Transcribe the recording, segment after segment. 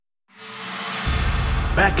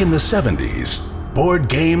Back in the 70s, board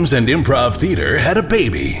games and improv theater had a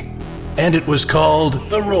baby, and it was called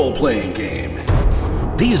the role-playing game.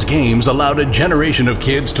 These games allowed a generation of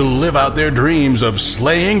kids to live out their dreams of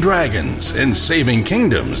slaying dragons and saving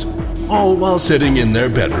kingdoms, all while sitting in their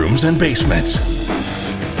bedrooms and basements.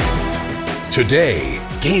 Today,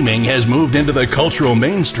 gaming has moved into the cultural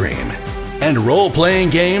mainstream, and role-playing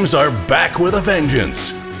games are back with a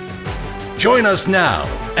vengeance. Join us now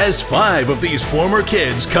as 5 of these former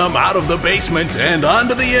kids come out of the basement and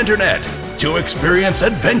onto the internet to experience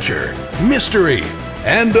adventure, mystery,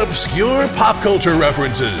 and obscure pop culture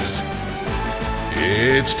references.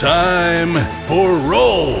 It's time for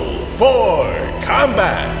Roll for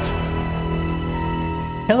Combat!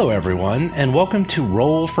 Hello everyone, and welcome to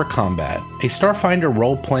Roll for Combat, a Starfinder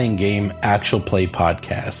role-playing game actual play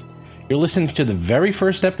podcast. You're listening to the very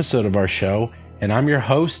first episode of our show, and I'm your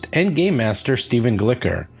host and game master, Stephen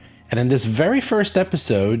Glicker. And in this very first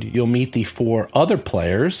episode, you'll meet the 4 other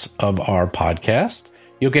players of our podcast.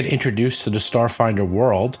 You'll get introduced to the Starfinder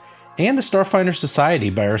world and the Starfinder Society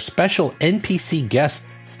by our special NPC guest,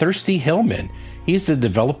 Thirsty Hillman. He's the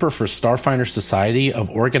developer for Starfinder Society of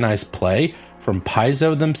Organized Play from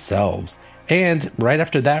Paizo themselves. And right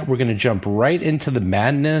after that, we're going to jump right into the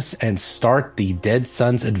madness and start the Dead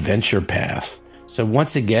Sun's adventure path. So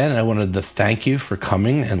once again, I wanted to thank you for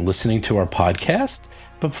coming and listening to our podcast.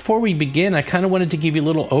 But before we begin, I kind of wanted to give you a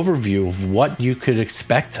little overview of what you could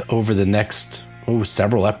expect over the next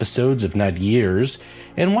several episodes, if not years,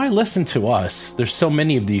 and why listen to us. There's so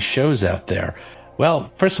many of these shows out there.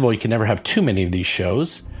 Well, first of all, you can never have too many of these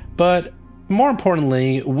shows, but more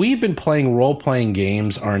importantly, we've been playing role-playing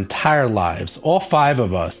games our entire lives, all 5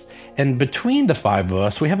 of us. And between the 5 of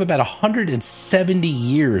us, we have about 170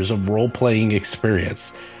 years of role-playing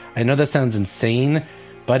experience. I know that sounds insane,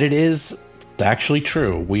 but it is actually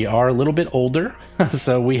true. We are a little bit older,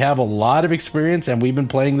 so we have a lot of experience, and we've been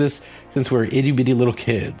playing this since we were itty-bitty little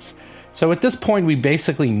kids. So at this point, we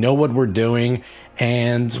basically know what we're doing,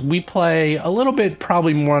 and we play a little bit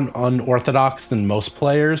probably more unorthodox than most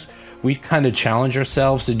players. We kind of challenge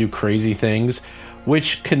ourselves to do crazy things,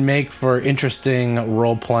 which can make for interesting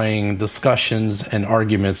role-playing discussions and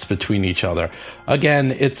arguments between each other.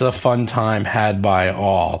 Again, it's a fun time had by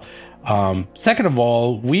all. Second of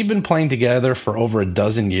all, we've been playing together for over a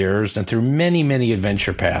dozen years and through many, many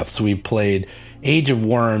adventure paths. We've played Age of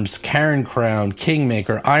Worms, Karen Crown,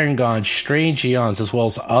 Kingmaker, Iron Gaunt, Strange Eons, as well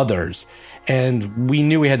as others. And we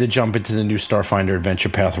knew we had to jump into the new Starfinder adventure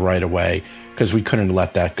path right away because we couldn't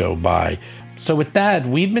let that go by. So with that,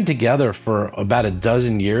 we've been together for about a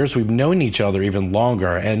dozen years. We've known each other even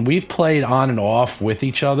longer, and we've played on and off with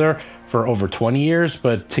each other for over 20 years,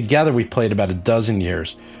 but together we've played about a dozen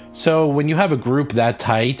years. So when you have a group that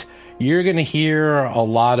tight, you're going to hear a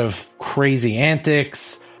lot of crazy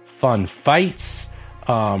antics, fun fights,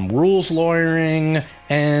 rules lawyering,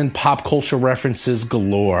 and pop culture references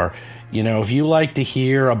galore. You know, if you like to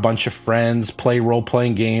hear a bunch of friends play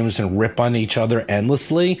role-playing games and rip on each other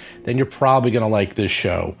endlessly, then you're probably going to like this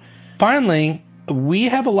show. Finally, we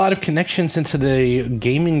have a lot of connections into the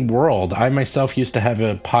gaming world. I myself used to have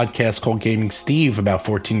a podcast called Gaming Steve about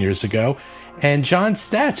 14 years ago, and John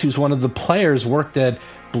Statz, who's one of the players, worked at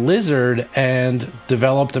Blizzard and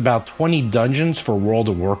developed about 20 dungeons for World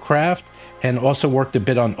of Warcraft, and also worked a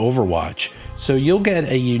bit on Overwatch. So you'll get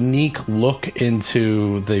a unique look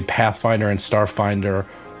into the Pathfinder and Starfinder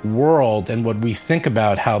world and what we think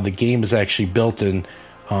about how the game is actually built and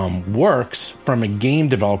works from a game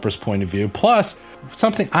developer's point of view. Plus,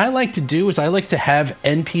 something I like to do is I like to have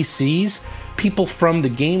NPCs, people from the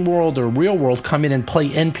game world or real world, come in and play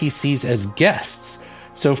NPCs as guests.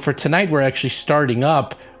 So for tonight, we're actually starting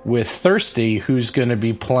up with Thirsty, who's going to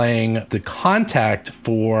be playing the contact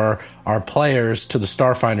for our players to the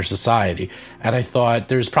Starfinder Society. And I thought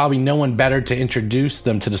there's probably no one better to introduce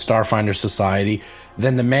them to the Starfinder Society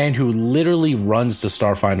than the man who literally runs the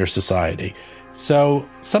Starfinder Society. So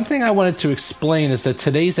something I wanted to explain is that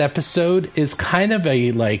today's episode is kind of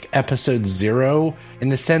a like episode 0 in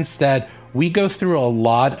the sense that we go through a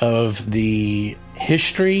lot of the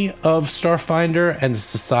history of Starfinder and the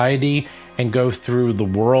Society and go through the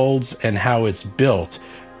worlds and how it's built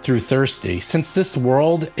through Thirsty. Since this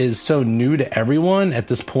world is so new to everyone, at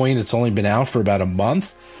this point it's only been out for about a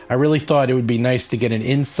month, I really thought it would be nice to get an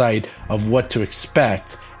insight of what to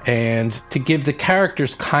expect and to give the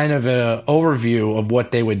characters kind of an overview of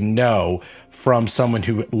what they would know from someone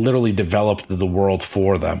who literally developed the world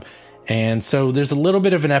for them. And so there's a little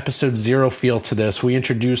bit of an episode 0 feel to this. We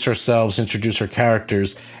introduce ourselves, introduce our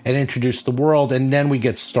characters, and introduce the world, and then we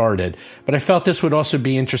get started. But I felt this would also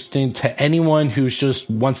be interesting to anyone who's just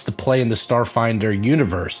wants to play in the Starfinder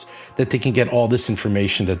universe, that they can get all this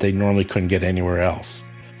information that they normally couldn't get anywhere else.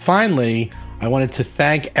 Finally, I wanted to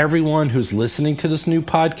thank everyone who's listening to this new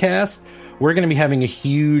podcast. We're going to be having a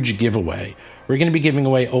huge giveaway. We're going to be giving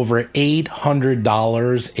away over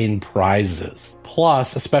 $800 in prizes,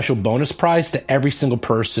 plus a special bonus prize to every single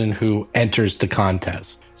person who enters the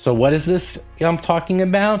contest. So what is this I'm talking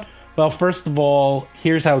about? Well, first of all,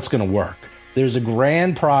 here's how it's going to work. There's a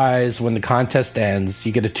grand prize when the contest ends.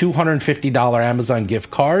 You get a $250 Amazon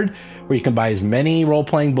gift card where you can buy as many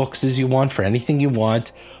role-playing books as you want for anything you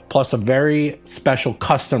want, plus a very special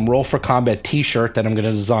custom Roll for Combat t-shirt that I'm going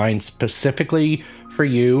to design specifically for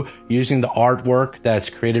you using the artwork that's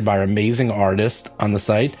created by our amazing artist on the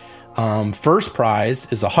site. First prize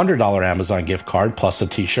is a $100 Amazon gift card plus a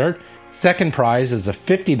t-shirt. Second prize is a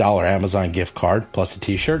 $50 Amazon gift card plus a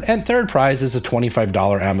t-shirt. And third prize is a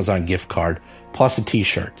 $25 Amazon gift card plus a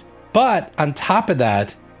t-shirt. But on top of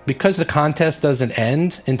that, because the contest doesn't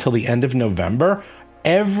end until the end of November,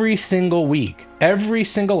 every single week, every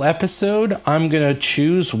single episode, I'm going to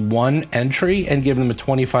choose one entry and give them a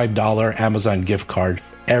 $25 Amazon gift card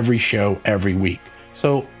every show, every week.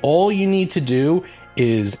 So all you need to do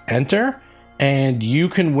is enter, and you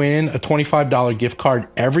can win a $25 gift card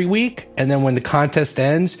every week. And then when the contest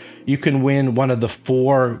ends, you can win one of the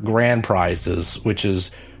 4 grand prizes, which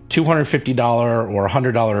is $250 or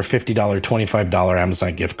 $100 or $50, $25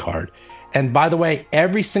 Amazon gift card. And by the way,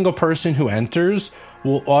 every single person who enters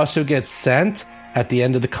will also get sent at the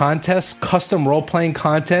end of the contest custom role-playing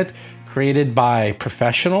content created by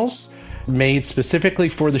professionals, made specifically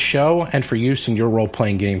for the show and for use in your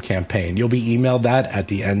role-playing game campaign. You'll be emailed that at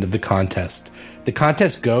the end of the contest. The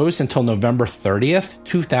contest goes until November 30th,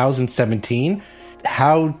 2017.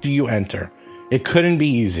 How do you enter? It couldn't be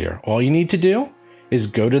easier. All you need to do is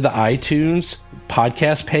go to the iTunes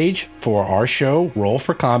podcast page for our show, Roll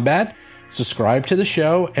for Combat, subscribe to the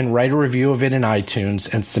show, and write a review of it in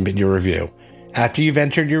iTunes and submit your review. After you've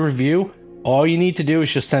entered your review, all you need to do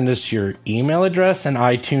is just send us your email address and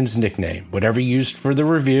iTunes nickname. Whatever you used for the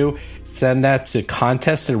review, send that to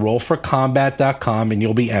contest@rollforcombat.com and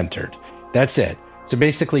you'll be entered. That's it. So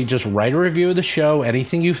basically just write a review of the show,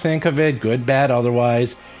 anything you think of it, good, bad,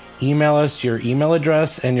 otherwise. Email us your email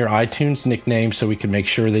address and your iTunes nickname so we can make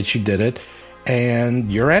sure that you did it. And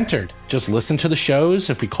you're entered. Just listen to the shows.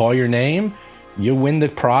 If we call your name, you'll win the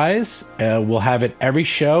prize. We'll have it every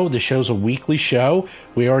show. The show's a weekly show.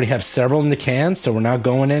 We already have several in the can, so we're not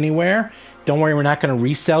going anywhere. Don't worry, we're not going to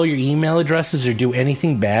resell your email addresses or do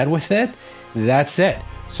anything bad with it. That's it.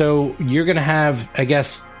 So you're going to have, I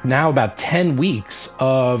guess, now about 10 weeks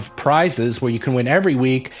of prizes where you can win every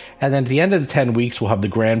week. And then at the end of the 10 weeks, we'll have the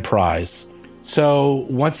grand prize. So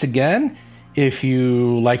once again, if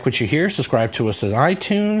you like what you hear, subscribe to us at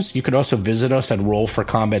iTunes. You could also visit us at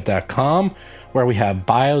rollforcombat.com, where we have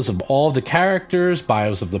bios of all the characters,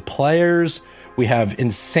 bios of the players. We have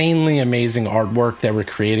insanely amazing artwork that we're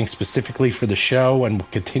creating specifically for the show and will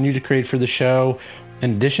continue to create for the show.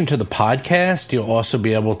 In addition to the podcast, you'll also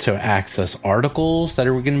be able to access articles that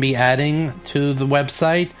we're going to be adding to the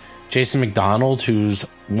website. Jason McDonald, who's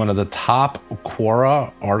one of the top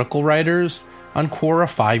Quora article writers on Quora,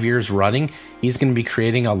 5 years running, he's going to be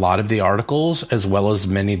creating a lot of the articles as well as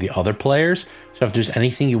many of the other players. So if there's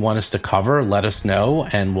anything you want us to cover, let us know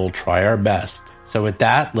and we'll try our best. So with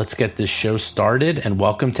that, let's get this show started and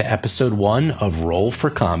welcome to episode 1 of Roll for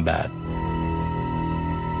Combat.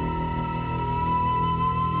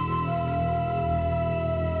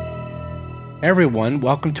 Everyone,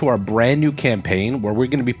 welcome to our brand new campaign where we're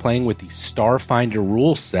going to be playing with the Starfinder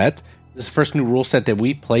rule set. This is the first new rule set that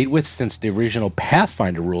we played with since the original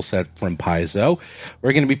Pathfinder rule set from Paizo.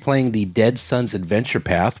 We're going to be playing the Dead Sun's Adventure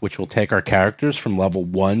Path, which will take our characters from level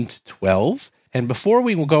 1 to 12. And before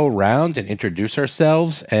we will go around and introduce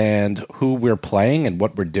ourselves and who we're playing and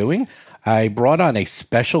what we're doing, I brought on a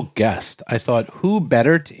special guest. I thought, who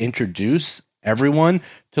better to introduce everyone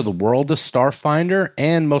to the world of Starfinder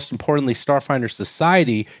and, most importantly, Starfinder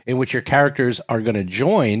Society, in which your characters are going to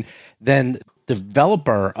join, than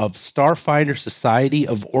developer of Starfinder Society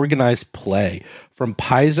of Organized Play. From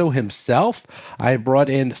Paizo himself, I brought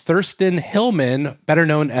in Thurston Hillman, better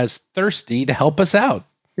known as Thirsty, to help us out.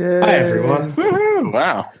 Yay. Hi, everyone. Woohoo!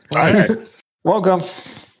 Wow. All right. Welcome.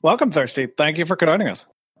 Welcome, Thirsty. Thank you for joining us.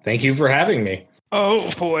 Thank you for having me. Oh,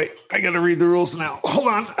 boy. I got to read the rules now. Hold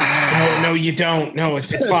on. No, you don't. No,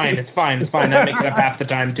 it's fine. It's fine. I make it up half the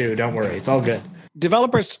time, too. Don't worry. It's all good.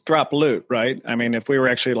 developers drop loot, right? I mean, if we were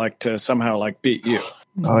actually to somehow beat you.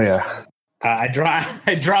 Oh, yeah. I drop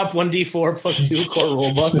 1d4 plus 2 core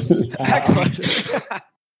rule books. Excellent.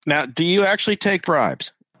 Now, do you actually take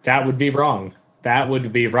bribes? That would be wrong. That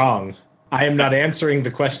would be wrong. I am not answering the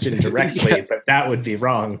question directly, Yes. but that would be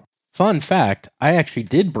wrong. Fun fact, I actually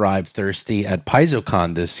did bribe Thirsty at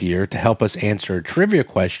PaizoCon this year to help us answer a trivia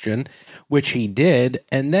question, which he did,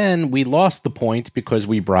 and then we lost the point because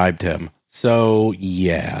we bribed him. So,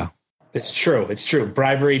 yeah. It's true. It's true.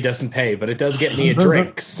 Bribery doesn't pay, but it does get me a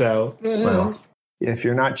drink, so... Well, if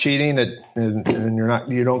you're not cheating, then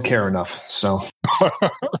you don't care enough. So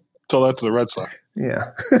Tell that to the Red Sox.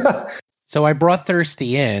 yeah. So I brought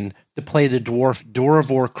Thirsty in to play the dwarf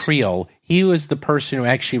Doravor Creel. He was the person who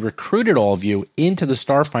actually recruited all of you into the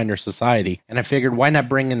Starfinder Society. And I figured, why not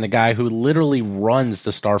bring in the guy who literally runs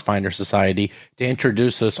the Starfinder Society to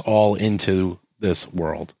introduce us all into this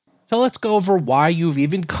world. So let's go over why you've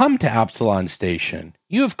even come to Absalon Station.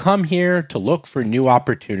 You have come here to look for new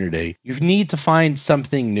opportunity. You need to find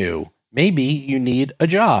something new. Maybe you need a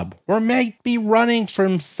job, or might be running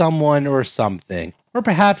from someone or something. Or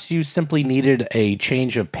perhaps you simply needed a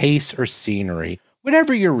change of pace or scenery.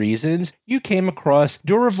 Whatever your reasons, you came across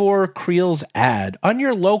Doravor Creel's ad on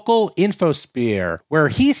your local infosphere, where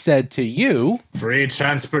he said to you, Free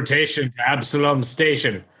transportation to Absalom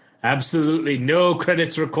Station. Absolutely no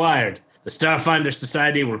credits required. The Starfinder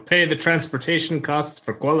Society will pay the transportation costs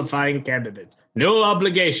for qualifying candidates. No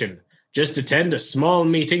obligation. Just attend a small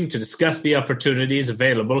meeting to discuss the opportunities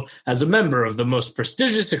available as a member of the most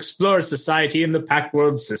prestigious Explorer Society in the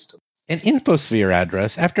Packworld system. An infosphere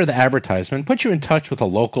address after the advertisement put you in touch with a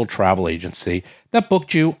local travel agency that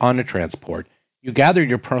booked you on a transport. You gathered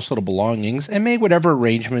your personal belongings and made whatever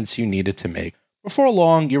arrangements you needed to make. Before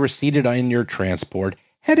long, you were seated in your transport,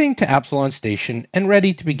 heading to Absalon Station and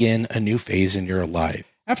ready to begin a new phase in your life.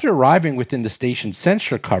 After arriving within the station's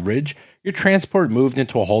sensor coverage, your transport moved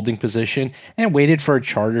into a holding position and waited for a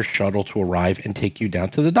charter shuttle to arrive and take you down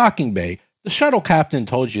to the docking bay. The shuttle captain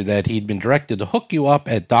told you that he'd been directed to hook you up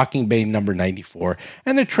at docking bay number 94,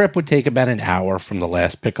 and the trip would take about an hour from the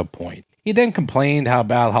last pickup point. He then complained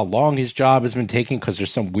about how long his job has been taking because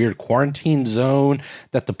there's some weird quarantine zone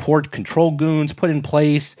that the port control goons put in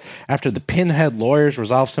place after the Pinhead lawyers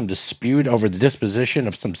resolved some dispute over the disposition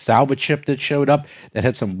of some salvage ship that showed up that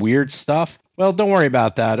had some weird stuff. Well, don't worry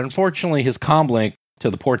about that. Unfortunately, his comlink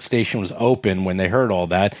to the port station was open when they heard all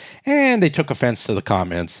that, and they took offense to the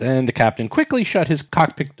comments, and the captain quickly shut his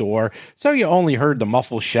cockpit door, so you only heard the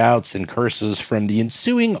muffled shouts and curses from the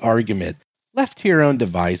ensuing argument. Left to your own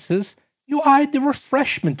devices, you eyed the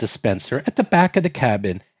refreshment dispenser at the back of the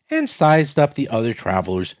cabin and sized up the other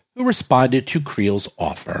travelers who responded to Creel's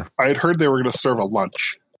offer. I had heard they were going to serve a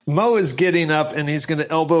lunch. Mo is getting up, and he's going to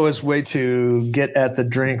elbow his way to get at the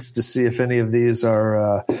drinks to see if any of these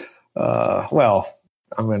are,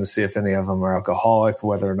 I'm going to see if any of them are alcoholic,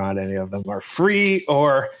 whether or not any of them are free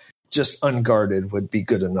or just unguarded would be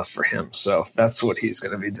good enough for him. So that's what he's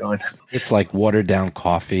going to be doing. It's like watered down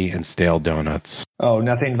coffee and stale donuts. Oh,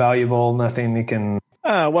 nothing valuable, nothing you can...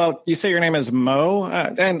 Well, you say your name is Mo,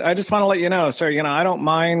 and I just want to let you know, sir, I don't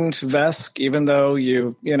mind Vesk, even though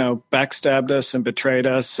you backstabbed us and betrayed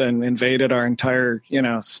us and invaded our entire,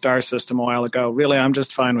 star system a while ago. Really, I'm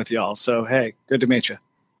just fine with y'all. So, hey, good to meet you.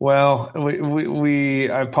 Well,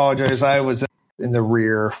 I apologize. I was in the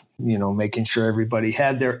rear, making sure everybody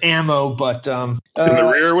had their ammo, but... in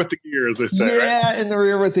the rear with the gear, as they say, yeah, right? In the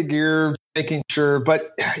rear with the gear, making sure,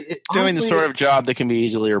 but... Doing the sort of job that can be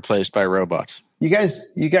easily replaced by robots. You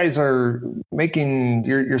guys are making...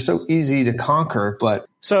 You're so easy to conquer, but...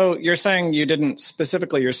 So you're saying you didn't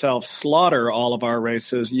specifically yourself slaughter all of our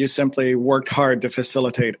races. You simply worked hard to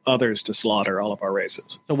facilitate others to slaughter all of our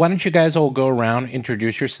races. So why don't you guys all go around,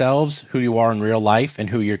 introduce yourselves, who you are in real life, and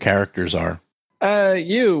who your characters are.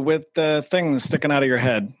 You with the things sticking out of your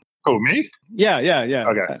head. Oh, me? Yeah.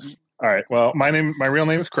 Okay. All right. Well, my real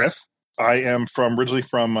name is Chris. I am originally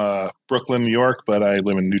from Brooklyn, New York, but I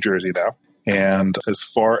live in New Jersey now. And as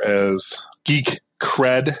far as geek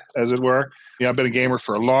cred, as it were, I've been a gamer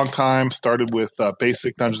for a long time. Started with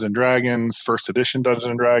basic Dungeons and Dragons, first edition Dungeons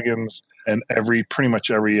and Dragons, and pretty much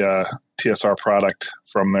every TSR product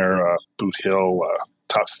from their Boot Hill,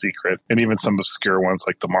 Top Secret, and even some obscure ones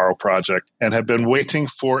like the Morrow Project, and have been waiting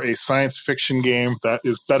for a science fiction game that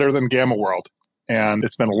is better than Gamma World. And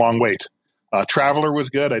it's been a long wait. Traveler was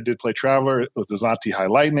good. I did play Traveler with the Zanti High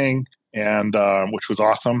Lightning, and which was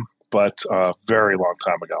awesome, but very long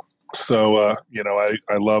time ago. So,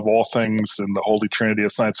 I love all things in the holy trinity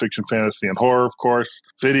of science fiction, fantasy, and horror, of course.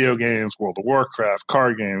 Video games, World of Warcraft,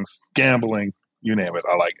 card games, gambling, you name it.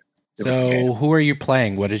 I like it. So who are you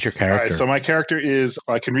playing? What is your All character? right, so my character is,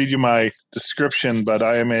 I can read you my description, but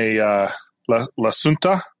I am a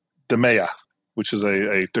Lasunta Demea, which is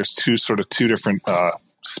there's two different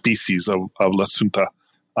species of Lasunta.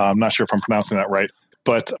 I'm not sure if I'm pronouncing that right.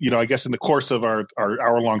 But, I guess in the course of our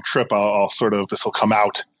hour-long trip, this will come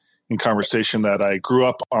out in conversation that I grew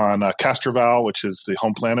up on Castroval, which is the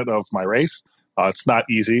home planet of my race. It's not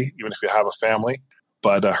easy, even if you have a family.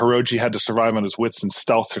 But Hiroji had to survive on his wits and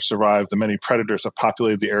stealth to survive the many predators that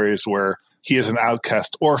populated the areas where he, as an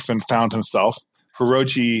outcast orphan, found himself.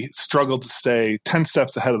 Hiroji struggled to stay 10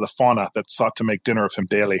 steps ahead of the fauna that sought to make dinner of him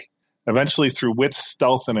daily. Eventually, through wits,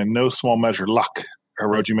 stealth, and in no small measure luck,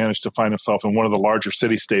 Hiroji managed to find himself in one of the larger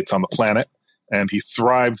city-states on the planet, and he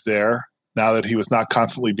thrived there. Now that he was not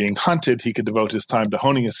constantly being hunted, he could devote his time to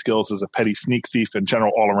honing his skills as a petty sneak thief and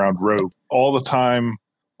general all-around rogue. All the time,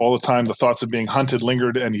 the thoughts of being hunted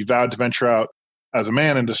lingered, and he vowed to venture out as a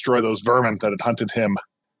man and destroy those vermin that had hunted him.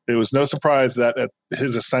 It was no surprise that at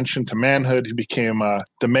his ascension to manhood, he became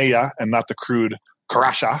Demeya and not the crude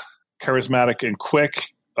Karasha. Charismatic and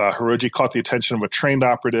quick, Hiroji caught the attention of a trained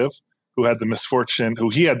operative who he had the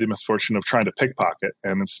misfortune of trying to pickpocket.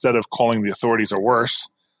 And instead of calling the authorities, or worse,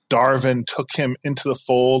 Darwin took him into the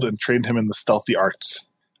fold and trained him in the stealthy arts.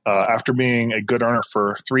 After being a good earner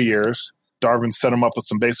for 3 years, Darwin set him up with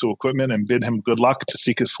some basic equipment and bid him good luck to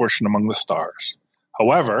seek his fortune among the stars.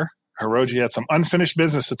 However, Hiroji had some unfinished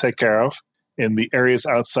business to take care of in the areas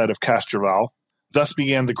outside of Castroval. Thus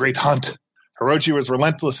began the Great Hunt. Hiroji was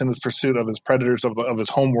relentless in his pursuit of his predators of his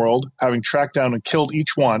homeworld. Having tracked down and killed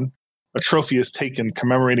each one, a trophy is taken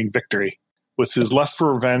commemorating victory. With his lust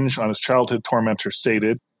for revenge on his childhood tormentors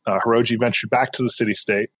sated, Hiroji ventured back to the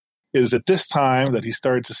city-state. It is at this time that he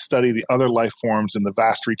started to study the other life forms in the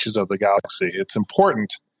vast reaches of the galaxy. It's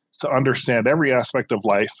important to understand every aspect of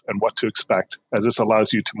life and what to expect, as this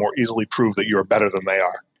allows you to more easily prove that you are better than they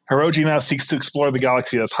are. Hiroji now seeks to explore the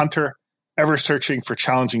galaxy as hunter, ever searching for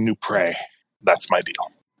challenging new prey. That's my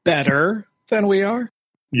deal. Better than we are?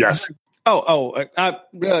 Yes.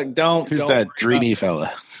 Don't. Who's that dreamy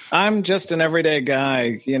fella? I'm just an everyday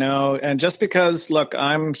guy, and just because, look,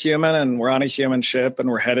 I'm human and we're on a human ship and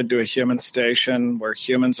we're headed to a human station where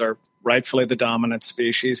humans are rightfully the dominant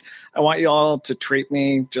species, I want you all to treat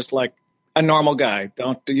me just like a normal guy.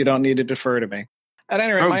 You don't need to defer to me. At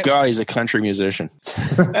any rate, God, he's a country musician.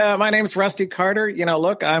 My name's Rusty Carter.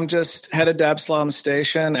 Look, I'm just headed to Absalom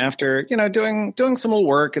Station after, doing some little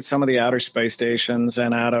work at some of the outer space stations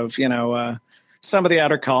and out of, some of the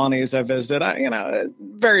outer colonies I visited.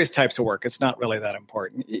 Various types of work. It's not really that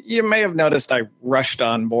important. You may have noticed I rushed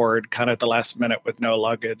on board kind of at the last minute with no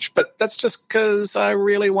luggage, but that's just because I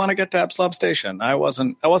really want to get to Absalom Station. I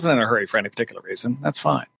wasn't in a hurry for any particular reason. That's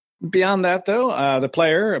fine. Beyond that, though, the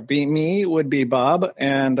player, me, would be Bob.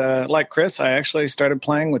 And like Chris, I actually started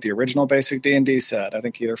playing with the original basic D&D set, I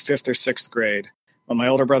think either 5th or 6th grade, when my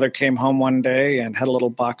older brother came home one day and had a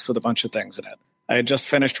little box with a bunch of things in it. I had just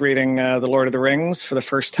finished reading The Lord of the Rings for the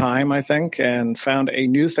first time, I think, and found a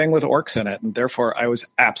new thing with orcs in it. And therefore, I was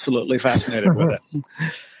absolutely fascinated with it.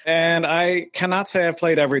 And I cannot say I've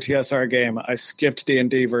played every TSR game. I skipped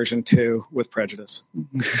D&D version 2 with prejudice.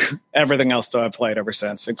 Everything else, though, I've played ever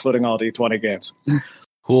since, including all D20 games.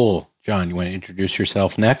 Cool. John, you want to introduce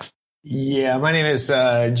yourself next? Yeah, my name is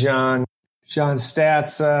John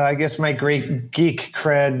Stats. I guess my great geek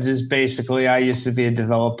cred is basically I used to be a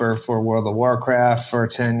developer for World of Warcraft for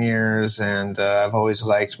 10 years, and I've always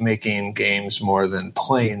liked making games more than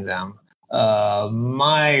playing them.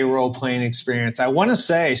 My role-playing experience, I want to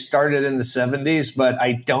say, started in the 70s, but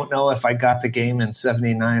I don't know if I got the game in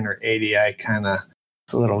 79 or 80.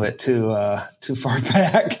 It's a little bit too far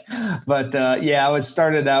back. But I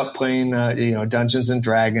started out playing, Dungeons and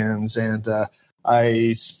Dragons, and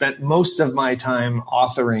I spent most of my time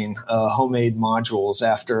authoring homemade modules.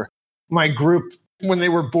 After my group, when they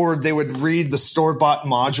were bored, they would read the store-bought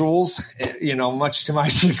modules, much to my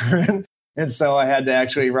chagrin. And so I had to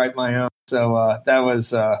actually write my own. So that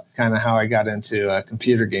was kind of how I got into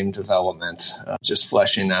computer game development, just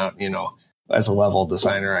fleshing out, as a level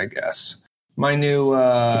designer, I guess. My new,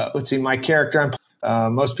 my character,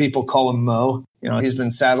 most people call him Mo. He's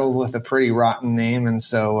been saddled with a pretty rotten name. And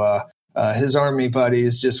so his army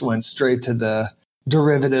buddies just went straight to the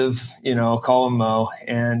derivative, call him Mo.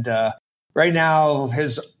 And right now,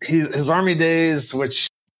 his army days, which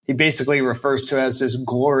he basically refers to as his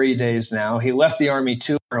glory days now. He left the army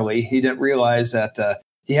too early. He didn't realize that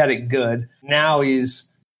he had it good. Now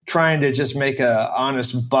he's trying to just make a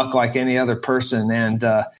honest buck like any other person. And,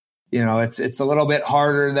 it's a little bit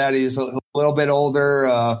harder that he's a little bit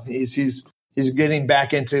older. He's he's getting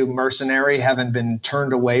back into mercenary, having been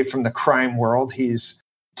turned away from the crime world. He's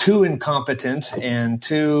too incompetent and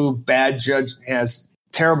too bad has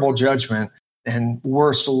terrible judgment and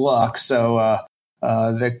worse luck. So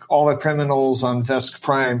all the criminals on Vesk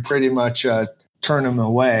Prime pretty much turn him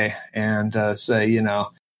away and say,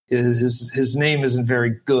 his name isn't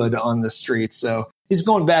very good on the streets. So he's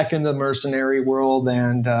going back into the mercenary world,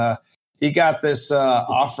 and he got this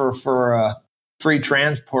offer for free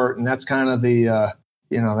transport, and that's kind of the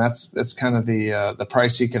that's kind of the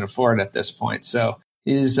price he can afford at this point. So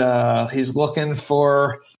he's looking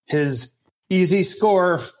for his easy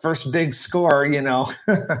score, first big score,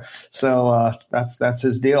 So that's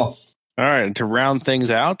his deal. All right, and to round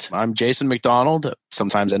things out, I'm Jason McDonald.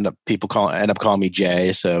 Sometimes end up calling me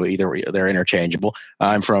Jay, so either they're interchangeable.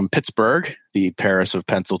 I'm from Pittsburgh, the Paris of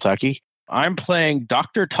Pennsylvania. I'm playing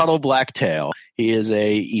Dr. Tuttle Blacktail. He is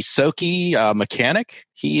a Isoki mechanic.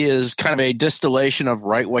 He is kind of a distillation of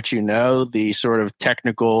Write What You Know, the sort of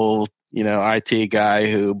technical, IT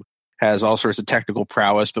guy who has all sorts of technical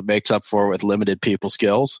prowess, but makes up for it with limited people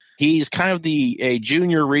skills. He's kind of a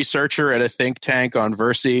junior researcher at a think tank on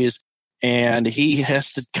Verces, and he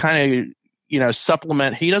has to kind of,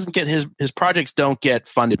 supplement. He doesn't get his projects don't get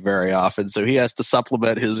funded very often, so he has to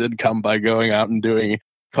supplement his income by going out and doing,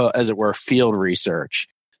 as it were, field research.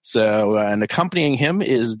 So, and accompanying him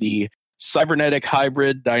is the cybernetic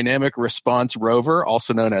hybrid dynamic response rover,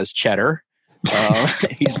 also known as Cheddar.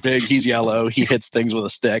 He's big, he's yellow, he hits things with a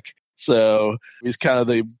stick. So he's kind of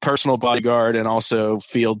the personal bodyguard and also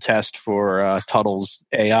field test for Tuttle's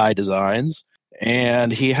AI designs.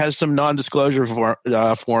 And he has some non-disclosure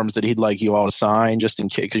forms that he'd like you all to sign, just in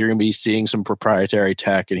case, because you're going to be seeing some proprietary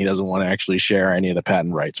tech, and he doesn't want to actually share any of the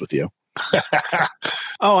patent rights with you.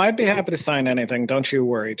 Oh, I'd be happy to sign anything. Don't you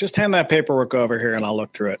worry. Just hand that paperwork over here, and I'll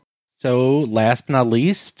look through it. So, last but not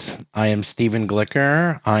least, I am Stephen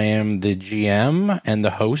Glicker. I am the GM and the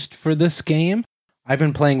host for this game. I've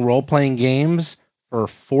been playing role-playing games for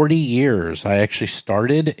 40 years. I actually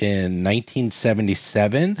started in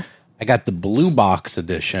 1977. I got the Blue Box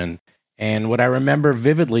edition, and what I remember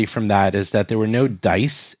vividly from that is that there were no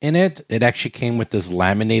dice in it. It actually came with this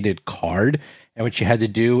laminated card, and what you had to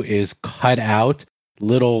do is cut out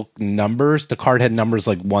little numbers. The card had numbers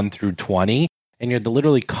like 1 through 20, and you had to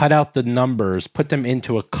literally cut out the numbers, put them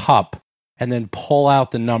into a cup, and then pull out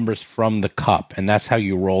the numbers from the cup, and that's how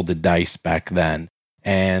you rolled the dice back then.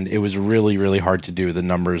 And it was really, really hard to do. The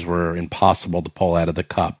numbers were impossible to pull out of the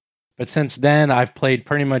cup. But since then, I've played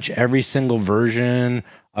pretty much every single version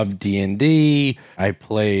of D&D. I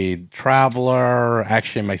played Traveler.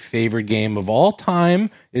 Actually, my favorite game of all time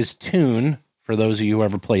is Toon. For those of you who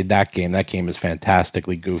ever played that game is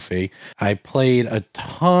fantastically goofy. I played a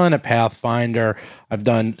ton of Pathfinder. I've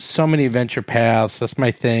done so many adventure paths. That's my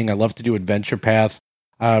thing. I love to do adventure paths.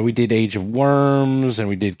 We did Age of Worms, and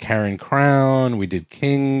we did Karen Crown. We did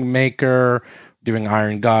Kingmaker. Doing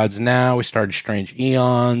Iron Gods now. We started Strange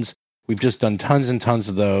Eons. We've just done tons and tons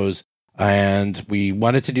of those, and we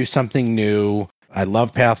wanted to do something new. I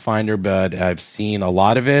love Pathfinder, but I've seen a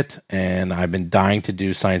lot of it, and I've been dying to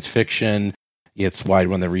do science fiction. It's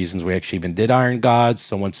one of the reasons we actually even did Iron Gods.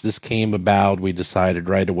 So once this came about, we decided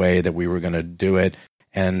right away that we were going to do it.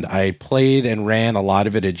 And I played and ran a lot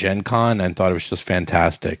of it at Gen Con and thought it was just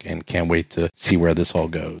fantastic, and can't wait to see where this all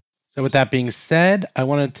goes. So with that being said, I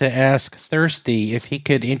wanted to ask Thirsty if he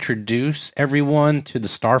could introduce everyone to the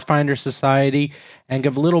Starfinder Society and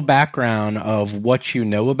give a little background of what you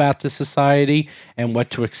know about the Society and what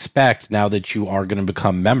to expect now that you are going to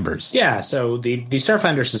become members. Yeah, so the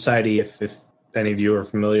Starfinder Society, if any of you are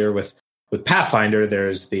familiar with Pathfinder,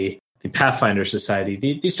 there's the Pathfinder Society.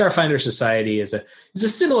 The Starfinder Society is a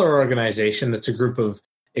similar organization that's a group of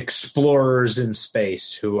explorers in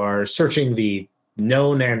space who are searching the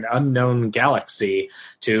known and unknown galaxy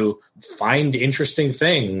to find interesting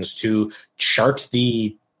things, to chart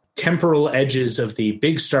the temporal edges of the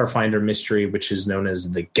big Starfinder mystery, which is known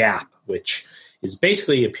as the Gap, which is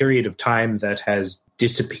basically a period of time that has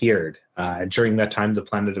disappeared. During that time, the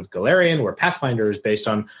planet of Galarian, where Pathfinder is based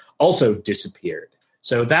on, also disappeared.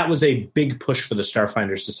 So that was a big push for the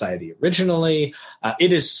Starfinder Society originally.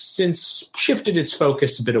 It has since shifted its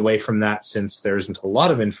focus a bit away from that, since there isn't a lot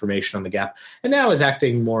of information on the Gap, and now is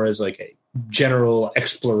acting more as like a general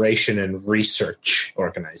exploration and research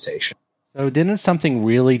organization. So didn't something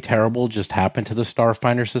really terrible just happen to the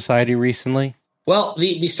Starfinder Society recently? Well,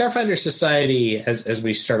 the Starfinder Society, as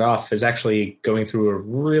we start off, is actually going through a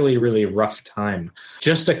really, really rough time.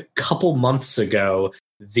 Just a couple months ago,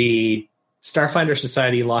 the Starfinder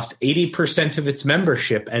Society lost 80% of its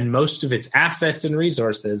membership and most of its assets and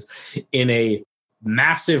resources in a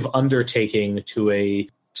massive undertaking to a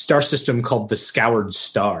star system called the Scoured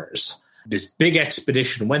Stars. This big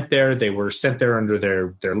expedition went there. They were sent there under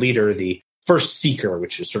their leader, the First Seeker,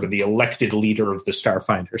 which is sort of the elected leader of the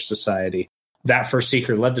Starfinder Society. That First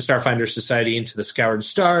Seeker led the Starfinder Society into the Scoured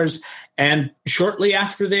Stars, and shortly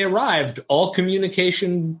after they arrived, all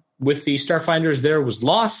communication with the Starfinders there was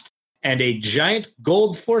lost, and a giant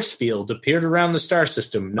gold force field appeared around the star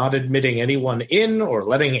system, not admitting anyone in or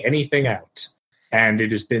letting anything out. And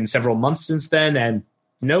it has been several months since then, and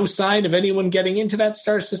no sign of anyone getting into that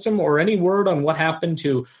star system or any word on what happened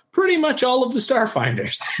to pretty much all of the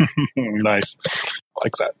Starfinders. Nice. I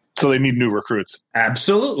like that. So they need new recruits.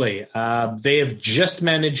 Absolutely. They have just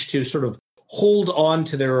managed to sort of hold on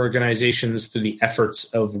to their organizations through the efforts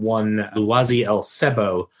of one Luazi El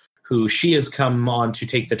Sebo, who she has come on to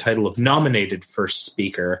take the title of nominated First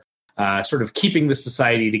Speaker, sort of keeping the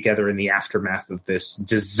society together in the aftermath of this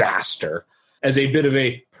disaster. As a bit of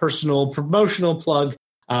a personal promotional plug,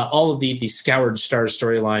 all of the Scoured Stars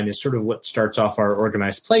storyline is sort of what starts off our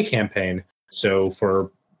organized play campaign. So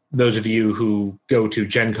for those of you who go to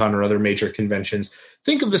Gen Con or other major conventions,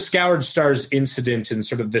 think of the Scoured Stars incident and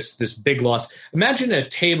sort of this big loss. Imagine a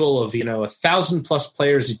table of 1,000+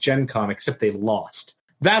 players at Gen Con, except they lost.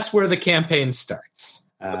 That's where the campaign starts.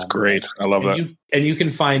 That's great. I love that. And you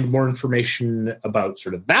can find more information about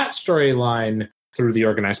sort of that storyline through the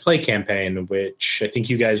organized play campaign, which I think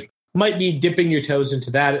you guys might be dipping your toes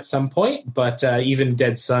into that at some point, but even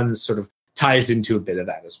Dead Suns sort of ties into a bit of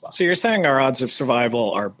that as well. So you're saying our odds of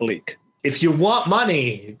survival are bleak? If you want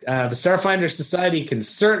money, the Starfinder Society can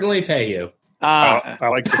certainly pay you. I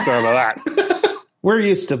like the sound of that. We're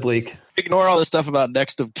used to bleak. Ignore all the stuff about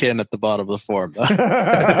next of kin at the bottom of the form.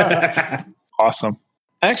 Awesome.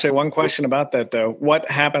 Actually, one question about that, though. What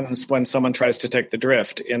happens when someone tries to take the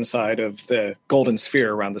drift inside of the golden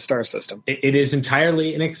sphere around the star system? It is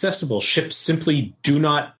entirely inaccessible. Ships simply do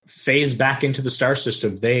not phase back into the star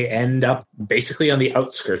system. They end up basically on the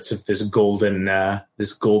outskirts of this golden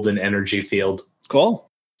energy field. Cool.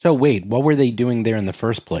 So wait, what were they doing there in the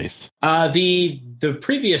first place? The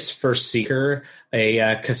previous First Seeker,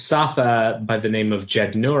 a Kasatha by the name of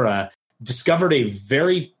Jednura, discovered a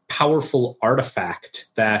very powerful artifact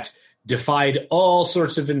that defied all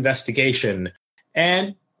sorts of investigation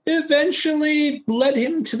and eventually led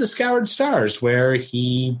him to the Scoured Stars, where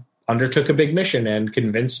he undertook a big mission and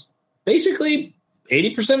convinced basically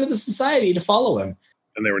 80% of the society to follow him.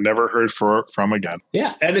 And they were never heard from again.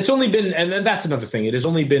 Yeah, and it's only been, and that's another thing, it has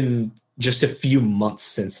only been just a few months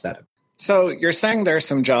since that. So you're saying there's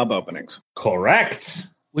some job openings? Correct.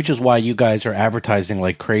 Which is why you guys are advertising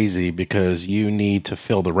like crazy, because you need to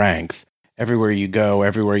fill the ranks. Everywhere you go,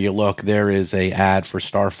 everywhere you look, there is a ad for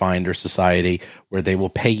Starfinder Society where they will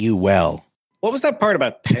pay you well. What was that part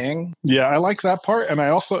about paying? Yeah, I like that part. And I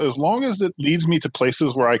also, as long as it leads me to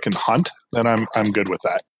places where I can hunt, then I'm good with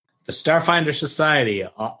that. The Starfinder Society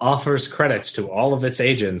offers credits to all of its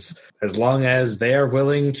agents as long as they are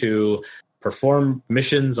willing to perform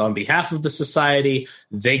missions on behalf of the society.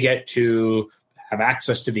 They get to have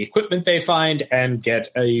access to the equipment they find and get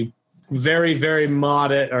a very, very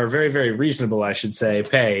modest, or very, very reasonable, I should say,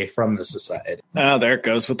 pay from the society. Oh, there it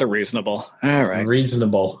goes with the reasonable. All right.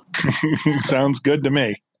 Reasonable. Sounds good to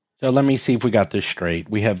me. So let me see if we got this straight.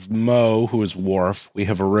 We have Mo, who is Worf. We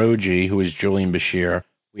have Oroji, who is Julian Bashir.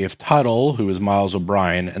 We have Tuttle, who is Miles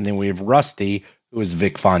O'Brien. And then we have Rusty, who is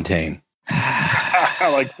Vic Fontaine. I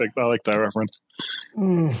like that reference.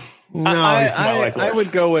 No, he's not like I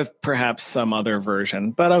would go with perhaps some other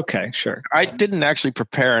version, but okay, sure. I didn't actually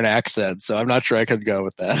prepare an accent, so I'm not sure I could go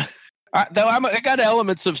with that. Though I got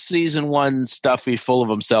elements of season 1 stuffy, full of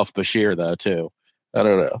himself Bashir, though, too. I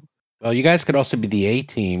don't know. Well, you guys could also be the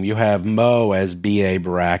A-team. You have Mo as B.A.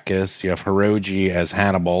 Baracus. You have Hiroji as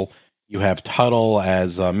Hannibal. You have Tuttle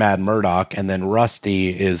as Mad Murdoch. And then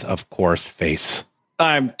Rusty is, of course, Face.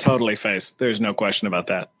 I'm totally Face. There's no question about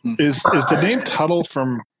that. Is the name Tuttle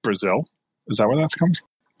from Brazil? Is that where that's comes from?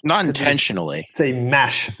 Not intentionally. It's a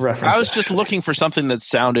MASH reference. I was just looking for something that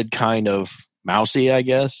sounded kind of mousy, I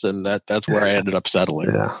guess, and that's where I ended up settling.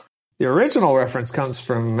 Yeah. The original reference comes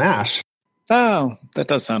from MASH. Oh, that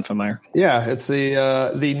does sound familiar. Yeah, it's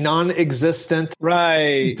the non-existent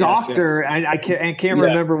doctor. Yes. I can't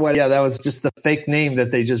remember what. Yeah, that was just the fake name that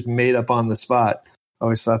they just made up on the spot. I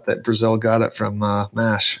always thought that Brazil got it from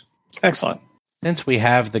MASH. Excellent. Since we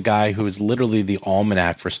have the guy who is literally the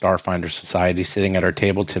almanac for Starfinder Society sitting at our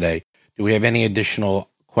table today, do we have any additional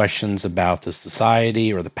questions about the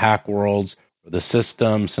society or the pack worlds or the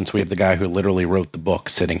system, since we have the guy who literally wrote the book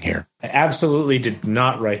sitting here? I absolutely did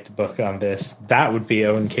not write the book on this. That would be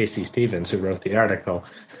Owen Casey Stevens who wrote the article.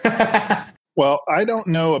 Well, I don't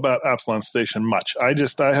know about Absalom Station much. I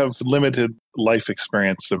have limited life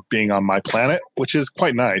experience of being on my planet, which is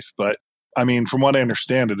quite nice. But I mean, from what I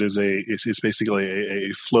understand, it's basically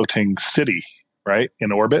a floating city, right,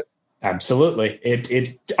 in orbit. Absolutely.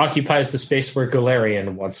 It occupies the space where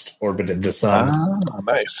Galarian once orbited the sun. Ah,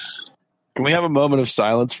 nice. Can we have a moment of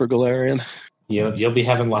silence for Galarian? You'll be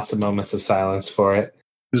having lots of moments of silence for it.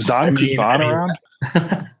 Is Zon around?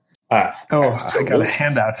 I got a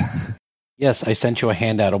handout. Yes, I sent you a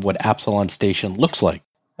handout of what Absalom Station looks like.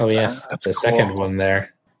 Oh, yes. That's the cool. second one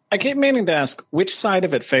there. I keep meaning to ask, which side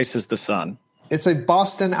of it faces the sun? It's a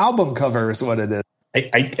Boston album cover is what it is.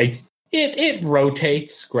 It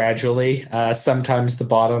rotates gradually. Sometimes the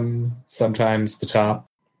bottom, sometimes the top.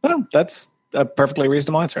 Well, that's a perfectly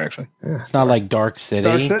reasonable answer, actually. Yeah. It's not like Dark City.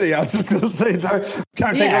 Dark City. I was just going to say Dark. I'm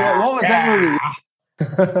trying to think of what was that movie?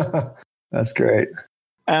 That's great.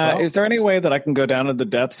 Is there any way that I can go down to the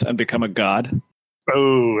depths and become a god?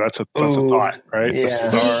 Oh, that's a thought, right?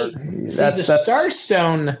 Yeah. That's the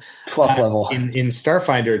Starstone 12th level. in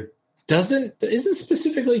Starfinder isn't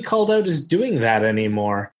specifically called out as doing that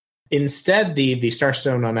anymore. Instead, the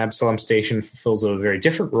Starstone on Absalom Station fulfills a very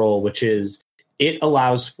different role, which is it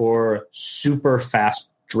allows for super fast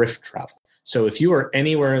drift travel. So if you are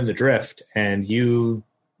anywhere in the drift and you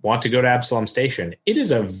want to go to Absalom Station, it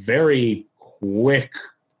is a very quick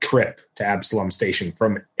trip to Absalom Station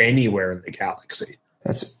from anywhere in the galaxy.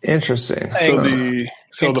 That's interesting. So the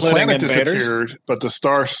planet invaders? disappeared, but the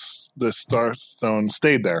Starstone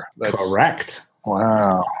stayed there. Correct.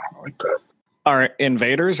 Wow, I like that. Are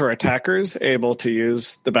invaders or attackers able to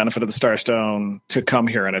use the benefit of the Starstone to come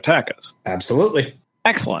here and attack us? Absolutely.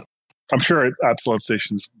 Excellent. I'm sure Absalom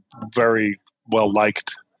Station's very well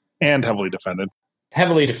liked and heavily defended.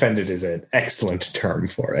 Heavily defended is an excellent term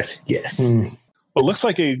for it. Yes. Well, it looks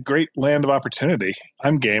like a great land of opportunity.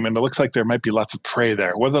 I'm game, and it looks like there might be lots of prey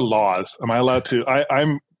there. What are the laws? Am I allowed to?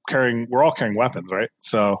 We're all carrying weapons, right?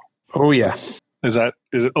 So, Oh, yeah. is it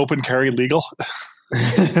open carry legal?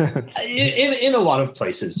 In a lot of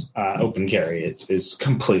places, open carry is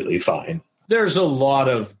completely fine. There's a lot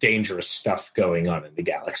of dangerous stuff going on in the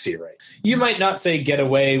galaxy, right? You might not say get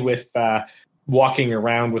away with walking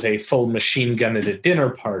around with a full machine gun at a dinner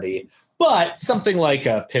party, but something like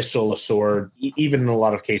a pistol, a sword, even in a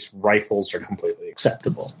lot of cases, rifles are completely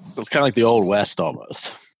acceptable. It's kind of like the Old West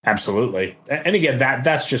almost. Absolutely. And again,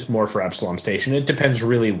 that's just more for Absalom Station. It depends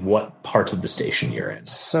really what part of the station you're in.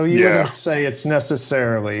 So you wouldn't say it's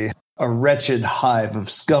necessarily a wretched hive of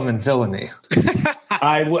scum and villainy.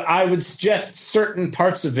 I would suggest certain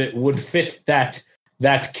parts of it would fit that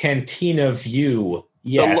cantina view.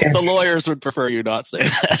 Yes. The lawyers would prefer you not say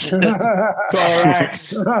that.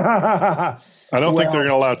 Correct. I don't think they're going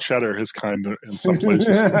to allow Cheddar, his kind, in some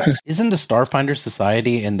places. Isn't the Starfinder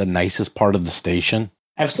Society in the nicest part of the station?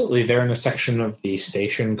 Absolutely. They're in a section of the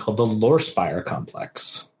station called the Lorespire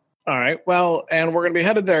Complex. All right. Well, and we're going to be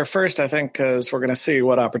headed there first, I think, because we're going to see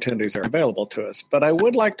what opportunities are available to us. But I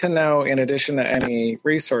would like to know, in addition to any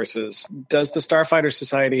resources, does the Starfighter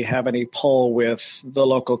Society have any pull with the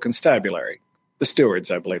local constabulary? The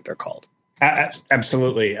stewards, I believe they're called.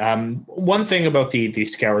 Absolutely. One thing about the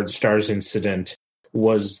Scoured Stars incident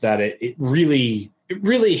was that it really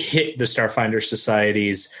hit the Starfinder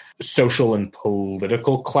Society's social and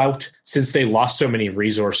political clout. Since they lost so many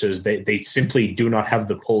resources, they simply do not have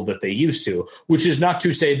the pull that they used to, which is not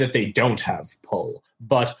to say that they don't have pull.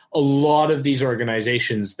 But a lot of these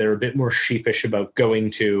organizations, they're a bit more sheepish about going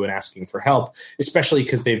to and asking for help, especially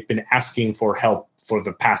because they've been asking for help for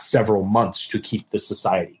the past several months to keep the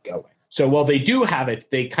society going. So while they do have it,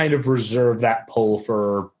 they kind of reserve that pull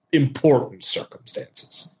for important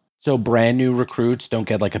circumstances. So brand new recruits don't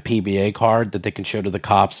get like a PBA card that they can show to the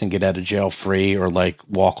cops and get out of jail free or like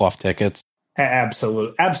walk-off tickets?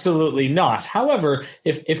 Absolutely not. However,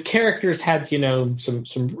 if characters had,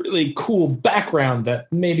 some really cool background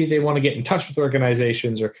that maybe they want to get in touch with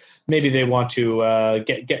organizations, or maybe they want to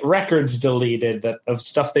get records deleted of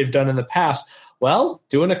stuff they've done in the past, well,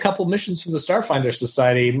 doing a couple missions for the Starfinder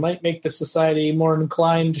Society might make the society more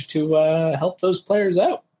inclined to help those players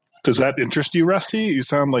out. Does that interest you, Rusty? You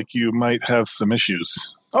sound like you might have some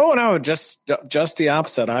issues. Oh, no, just the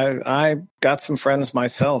opposite. I got some friends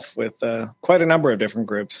myself with quite a number of different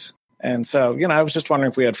groups. And so, I was just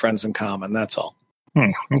wondering if we had friends in common. That's all.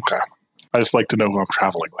 Okay. I just like to know who I'm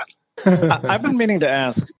traveling with. I've been meaning to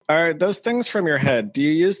ask, are those things from your head, do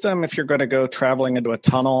you use them if you're going to go traveling into a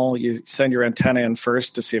tunnel? You send your antenna in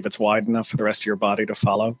first to see if it's wide enough for the rest of your body to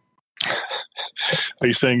follow? Are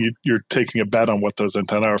you saying you're taking a bet on what those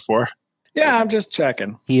antennae are for? Yeah, I'm just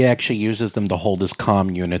checking. He actually uses them to hold his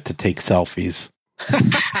comm unit to take selfies.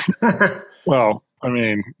 Well, I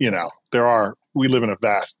mean, we live in a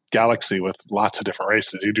vast galaxy with lots of different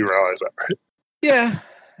races. You do realize that, right? Yeah.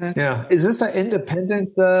 Yeah. Is this an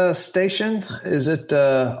independent station? Is it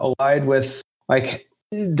allied with, like,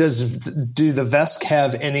 do the Vesk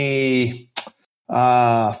have any,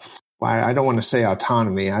 I don't want to say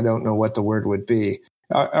autonomy. I don't know what the word would be.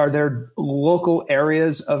 Are there local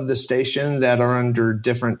areas of the station that are under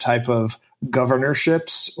different type of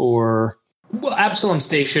governorships, or? Well, Absalom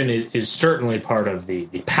Station is certainly part of the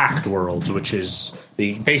Pact Worlds, which is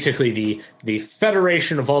basically the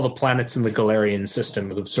federation of all the planets in the Galarian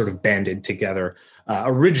system who've sort of banded together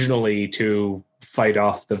originally to fight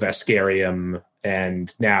off the Veskarium,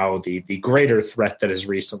 and now the greater threat that has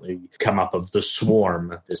recently come up of the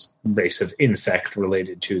Swarm, this race of insect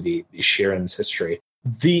related to the Shiran's history.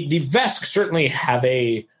 The Vesk certainly have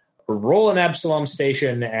a role in Absalom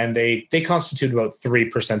Station, and they constitute about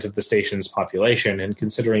 3% of the station's population. And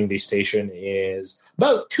considering the station is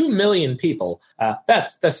about 2 million people,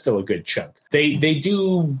 that's still a good chunk. They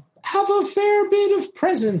do have a fair bit of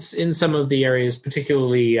presence in some of the areas,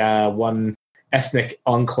 particularly one ethnic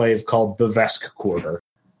enclave called the Vesk Quarter.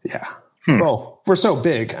 Yeah. Well, we're so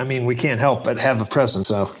big. I mean, we can't help but have a presence.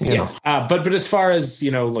 So, you know. But as far as,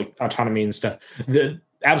 like autonomy and stuff, the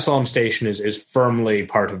Absalom Station is firmly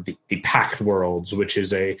part of the Pact Worlds, which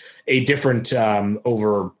is a different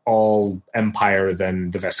overall empire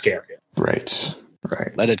than the Vescaria. Right.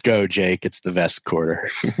 Let it go, Jake. It's the Vesk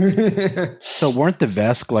Quarter. So weren't the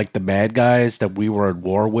Vesk like the bad guys that we were at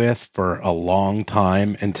war with for a long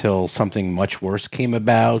time until something much worse came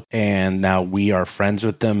about, and now we are friends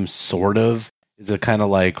with them, sort of? Is it kind of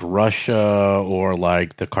like Russia or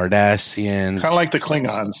like the Cardassians? Kind of like the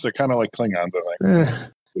Klingons. They're kind of like Klingons, I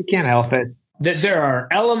think. You can't help it. There are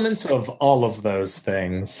elements of all of those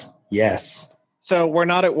things. Yes. So we're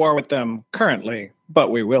not at war with them currently,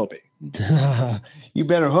 but we will be. You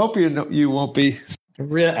better hope you won't be.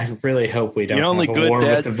 I really hope we don't The only have good a war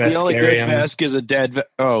with the the only good Veskarium. Vesk is a dead.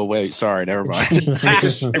 Oh wait, sorry, never mind. I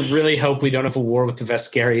really hope we don't have a war with the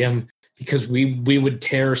Veskarium, because we would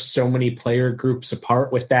tear so many player groups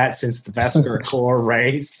apart with that, since the Vesk are a core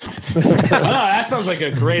race. That sounds like a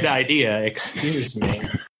great idea. Excuse me.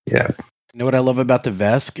 Yeah. You know what I love about the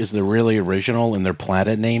Vesk is they're really original in their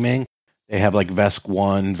planet naming. They have like Vesk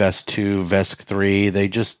 1, Vesk 2, Vesk 3. They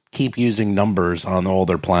just keep using numbers on all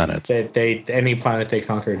their planets. Any planet they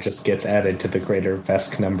conquer just gets added to the greater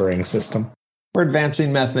Vesk numbering system. We're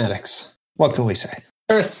advancing mathematics. What can we say?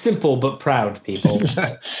 They're a simple but proud people.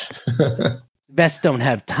 Vesk don't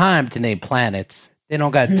have time to name planets. They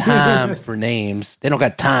don't got time for names. They don't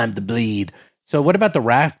got time to bleed. So what about the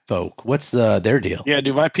Raft folk? What's their deal? Yeah,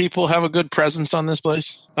 do my people have a good presence on this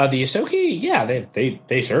place? The Ysoki, yeah,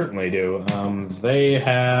 they certainly do. They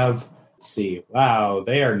have, let's see, wow,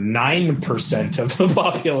 they are 9% of the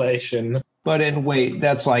population. But in weight,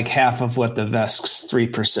 that's like half of what the Vesk's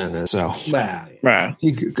 3% is. So Wow.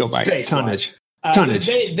 You could go by tonnage.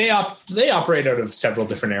 They operate out of several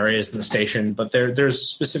different areas in the station, but there's a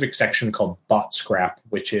specific section called Bot Scrap,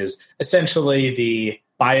 which is essentially the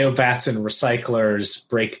biovats and recyclers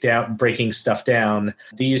breaking stuff down.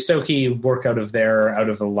 The Ysoki work out of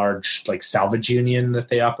a large like salvage union that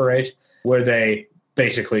they operate, where they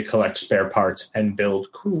basically collect spare parts and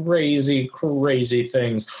build crazy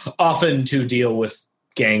things, often to deal with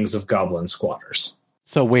gangs of goblin squatters.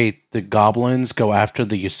 So wait, the goblins go after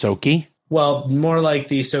the Ysoki? Well, more like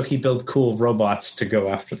the Ysoki build cool robots to go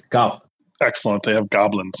after the goblin. Excellent. They have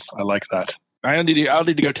goblins. I like that. I'll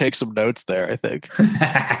need to go take some notes there, I think.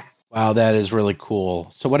 Wow, that is really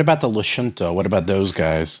cool. So what about the Lashunta? What about those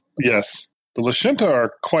guys? Yes. The Lashunta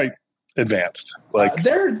are quite advanced.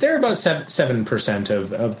 They're about 7%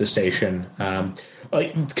 of the station.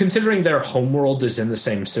 Considering their homeworld is in the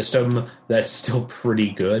same system, that's still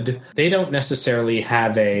pretty good. They don't necessarily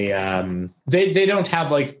have a they don't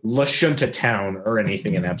have like Lashunta Town or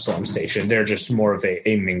anything in Absalom Station. They're just more of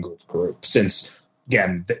a mingled group, since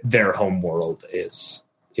again their homeworld is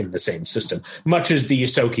in the same system. Much as the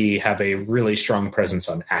Ysoki have a really strong presence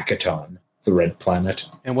on Akaton, the red planet.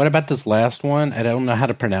 And what about this last one? I don't know how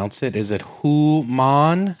to pronounce it. Is it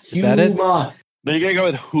Human? Is that it? But you gotta go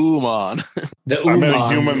with Human. I'm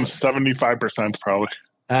at human 75% probably.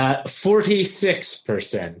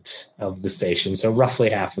 46% of the station, so roughly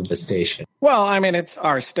half of the station. Well, I mean, it's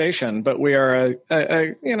our station, but we are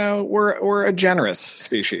we're a generous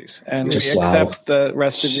species, and we accept the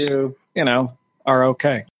rest of you, are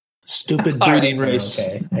okay. Stupid breeding race.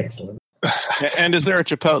 Okay, excellent. And is there a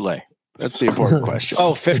Chipotle? That's the important question.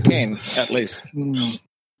 15 at least.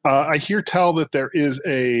 I hear tell that there is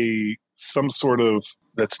some sort of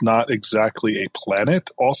that's not exactly a planet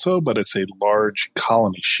also, but it's a large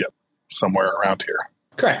colony ship somewhere around here.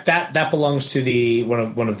 Correct. That belongs to the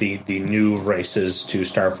one of the new races to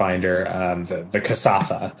Starfinder, the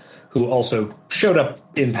Kasatha, who also showed up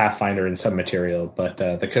in Pathfinder in some material. But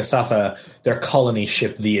the Kasatha, their colony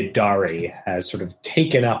ship, the Idari, has sort of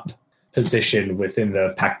taken up position within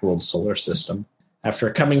the Pact World solar system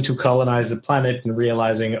after coming to colonize the planet and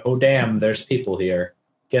realizing, oh damn, there's people here.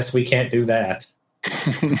 Guess we can't do that.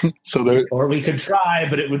 Or we could try,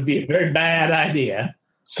 but it would be a very bad idea.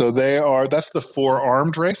 So that's the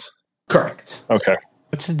 4-armed race? Correct. Okay.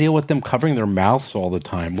 What's the deal with them covering their mouths all the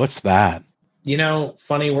time? What's that?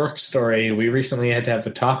 Funny work story. We recently had to have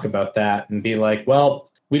a talk about that and be like,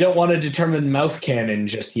 well, we don't want to determine mouth canon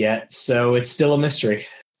just yet, so it's still a mystery.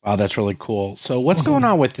 Wow, that's really cool. So what's going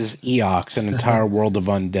on with this Eox, an entire world of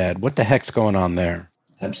undead? What the heck's going on there?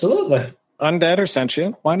 Absolutely. Undead or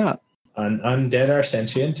sentient? Why not? Undead are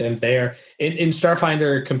sentient, and they are in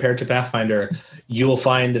Starfinder compared to Pathfinder. You will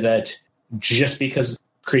find that just because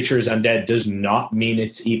creature is undead does not mean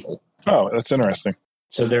it's evil. Oh, that's interesting.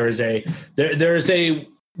 So there is a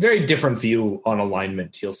very different view on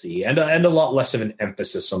alignment. You'll see, and a lot less of an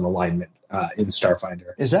emphasis on alignment in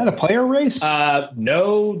Starfinder. Is that a player race?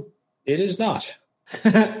 No, it is not.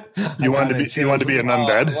 You want to be an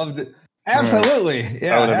undead? Absolutely.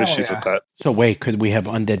 Yeah, I would have issues with that. So wait, could we have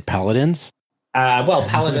undead paladins? Well,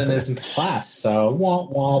 paladin isn't a class, so wah,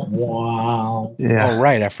 wah, wah. Yeah. Oh,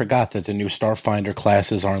 right. I forgot that the new Starfinder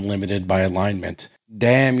classes aren't limited by alignment.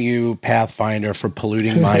 Damn you, Pathfinder, for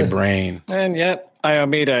polluting my brain. And yet,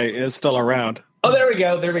 Iomide is still around. Oh, there we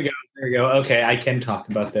go. Okay, I can talk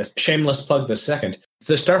about this. Shameless plug this second.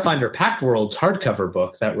 The Starfinder Pact Worlds hardcover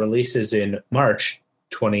book that releases in March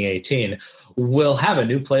 2018 will have a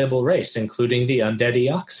new playable race, including the Undead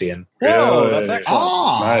Eoxian. Whoa, that's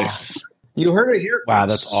excellent. Nice. You heard it here. Wow,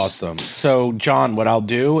 that's awesome. So, John, what I'll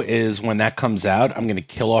do is when that comes out, I'm going to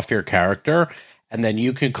kill off your character, and then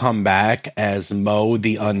you can come back as Mo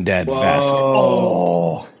the Undead Vesk.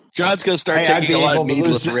 Oh, John's going to start taking a lot of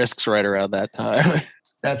needless risks right around that time.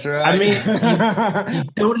 that's right. I mean,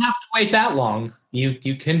 you don't have to wait that long.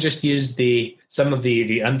 You can just use some of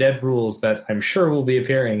the undead rules that I'm sure will be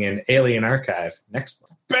appearing in Alien Archive next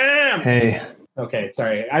month. Bam! Hey. Okay,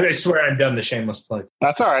 sorry. I swear I'm done the shameless plug.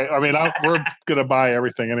 That's all right. I mean, we're going to buy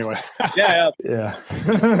everything anyway. Yeah.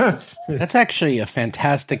 That's actually a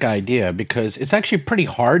fantastic idea because it's actually pretty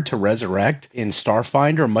hard to resurrect in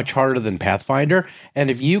Starfinder, much harder than Pathfinder. And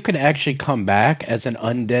if you could actually come back as an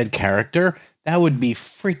undead character, that would be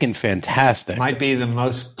freaking fantastic. Might be the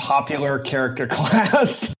most popular character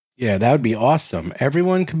class. Yeah, that would be awesome.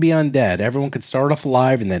 Everyone could be undead. Everyone could start off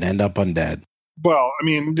alive and then end up undead. Well, I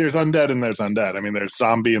mean, there's undead and there's undead. I mean, there's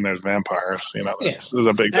zombie and there's vampires. There's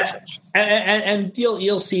a big difference. And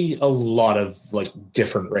you'll see a lot of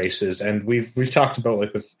different races. And we've talked about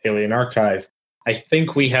with Alien Archive. I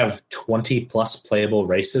think we have 20 plus playable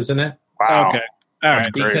races in it. Wow. Okay. All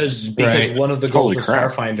right. Because one of the goals of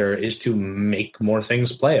Starfinder is to make more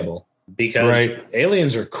things playable. Because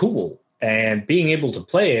aliens are cool, and being able to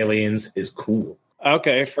play aliens is cool.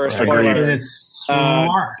 Okay, first spoiler. It's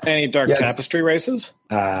smart. Any Dark Tapestry races?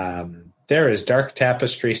 There is Dark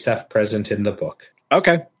Tapestry stuff present in the book.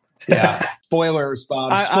 Okay. Yeah. Spoilers,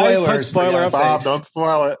 Bob. I put spoiler up. Bob, don't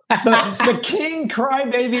spoil it. The king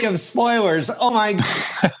crybaby of spoilers. Oh my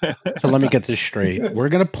God. So let me get this straight. We're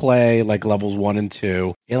going to play levels 1 and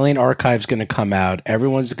 2. Alien Archive's going to come out.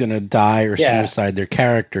 Everyone's going to die or suicide their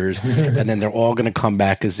characters. And then they're all going to come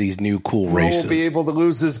back as these new cool races. We'll be able to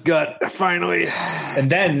lose his gut, finally.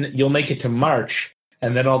 And then you'll make it to March.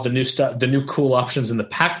 And then all the new stuff, the new cool options in the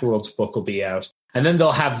Pact Worlds book will be out. And then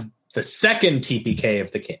they'll have the second TPK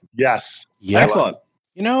of the game. Yes. Yep. Excellent.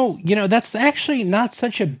 You know, that's actually not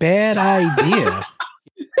such a bad idea.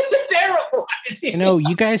 It's a terrible idea.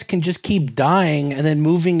 You guys can just keep dying and then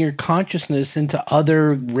moving your consciousness into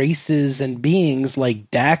other races and beings like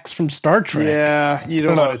Dax from Star Trek. Yeah, you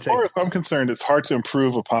don't know. As far as I'm concerned, it's hard to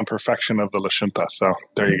improve upon perfection of the Lashunta. So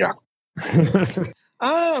there you go.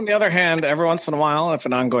 On the other hand, every once in a while, if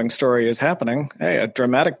an ongoing story is happening, a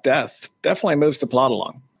dramatic death definitely moves the plot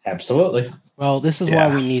along. Absolutely. Well, this is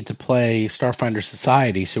why we need to play Starfinder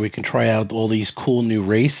Society so we can try out all these cool new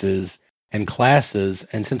races and classes.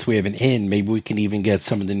 And since we have an inn, maybe we can even get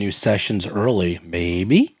some of the new sessions early.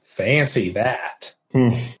 Maybe? Fancy that. All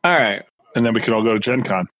right. And then we can all go to Gen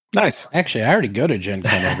Con. Nice. Actually, I already go to Gen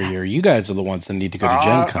Con every year. You guys are the ones that need to go to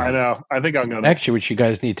Gen Con. I know. I think I'm going to. Actually, what you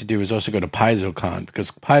guys need to do is also go to PaizoCon because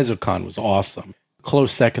PaizoCon was awesome.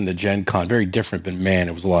 Close second to Gen Con. Very different, but man,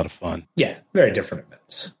 it was a lot of fun. Yeah, very different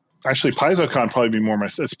events. Actually, PaizoCon probably be more my.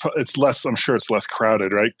 It's less. I'm sure it's less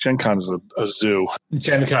crowded, right? Gen Con is a zoo.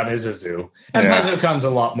 Gen Con is a zoo, and PaizoCon's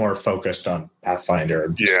a lot more focused on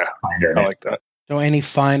Pathfinder. Yeah, I like that. So, any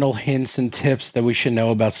final hints and tips that we should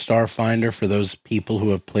know about Starfinder for those people who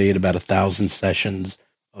have played about 1,000 sessions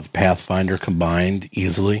of Pathfinder combined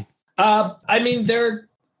easily? I mean,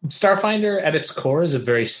 Starfinder at its core is a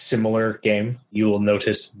very similar game. You will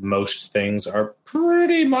notice most things are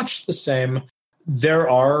pretty much the same. There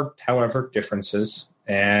are, however, differences,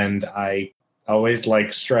 and I always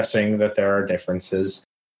like stressing that there are differences,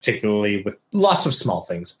 particularly with lots of small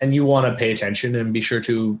things. And you want to pay attention and be sure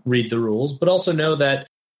to read the rules, but also know that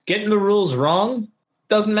getting the rules wrong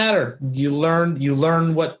doesn't matter. You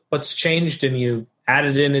learn what's changed, and you add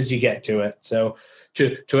it in as you get to it. So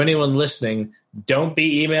to anyone listening, don't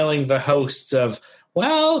be emailing the hosts of,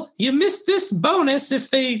 well, you missed this bonus if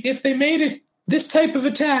they made it this type of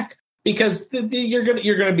attack. Because you're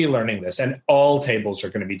gonna be learning this, and all tables are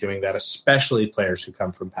going to be doing that, especially players who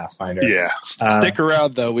come from Pathfinder. Yeah, stick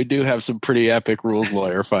around though. We do have some pretty epic rules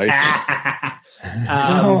lawyer fights.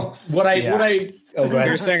 You're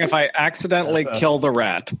saying if I accidentally kill the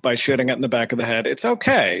rat by shooting it in the back of the head, it's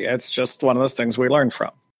okay. It's just one of those things we learn from.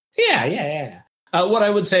 Yeah. What I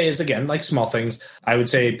would say is, again, like small things, I would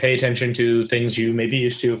say pay attention to things you may be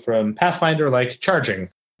used to from Pathfinder, like charging.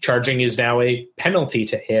 Charging is now a penalty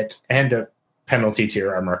to hit and a penalty to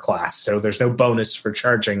your armor class. So there's no bonus for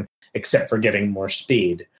charging except for getting more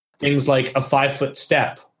speed. Things like a 5-foot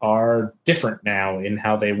step are different now in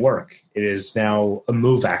how they work. It is now a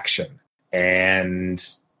move action. And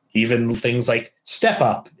even things like step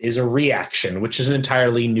up is a reaction, which is an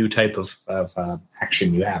entirely new type of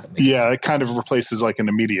action you have. It kind of replaces like an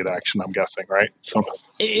immediate action, I'm guessing, right? So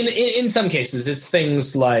in some cases, it's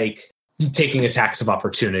things like taking attacks of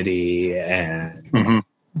opportunity and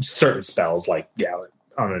certain spells like,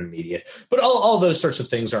 on an immediate. But all those sorts of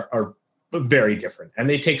things are very different, and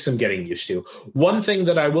they take some getting used to. One thing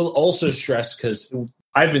that I will also stress, because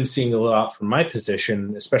I've been seeing a lot from my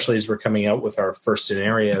position, especially as we're coming out with our first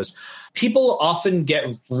scenarios, people often get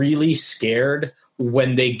really scared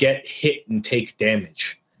when they get hit and take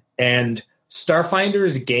damage. And Starfinder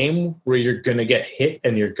is a game where you're going to get hit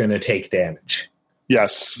and you're going to take damage.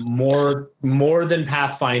 Yes. More than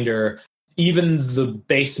Pathfinder, even the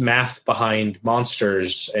base math behind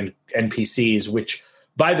monsters and NPCs, which,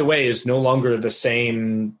 by the way, is no longer the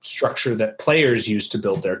same structure that players use to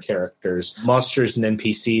build their characters. Monsters and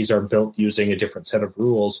NPCs are built using a different set of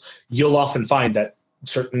rules. You'll often find that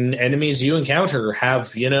certain enemies you encounter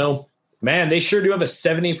have, they sure do have a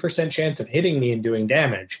 70% chance of hitting me and doing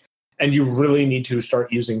damage. And you really need to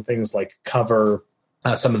start using things like cover,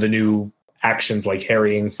 some of the new actions like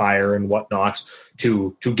harrying fire and whatnot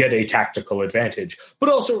to get a tactical advantage, but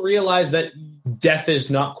also realize that death is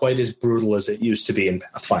not quite as brutal as it used to be in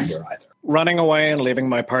Pathfinder either. Running away and leaving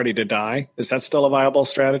my party to die, is that still a viable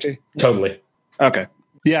strategy? Totally. Okay.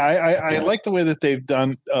 Yeah, I like the way that they've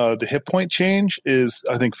done the hit point change is,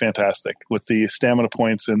 I think, fantastic with the stamina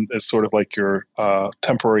points, and it's sort of like your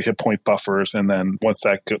temporary hit point buffers, and then once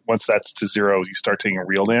that's to 0, you start taking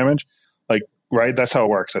real damage. Right, that's how it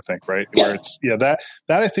works, I think. Right, yeah. Where it's that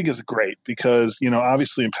I think is great because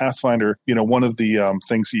obviously in Pathfinder, one of the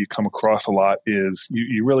things that you come across a lot is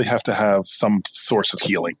you really have to have some source of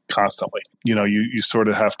healing constantly. You sort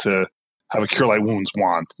of have to have a cure light wounds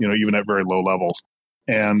wand. Even at very low levels.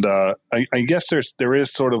 And I guess there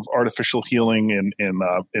is sort of artificial healing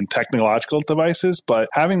in technological devices, but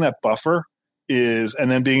having that buffer and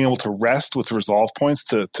then being able to rest with resolve points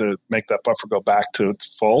to make that buffer go back to its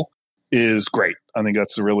full is great. I think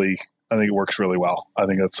it works really well. I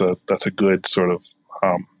think that's a good sort of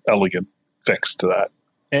elegant fix to that.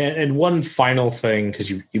 And one final thing, because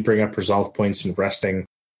you bring up resolve points and resting,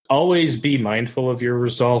 always be mindful of your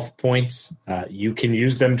resolve points. You can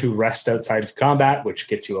use them to rest outside of combat, which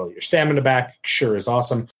gets you all your stamina back. Sure is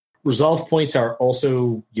awesome. Resolve points are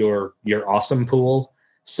also your awesome pool.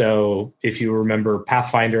 So if you remember,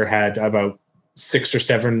 Pathfinder had about 6 or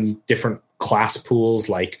 7 different class pools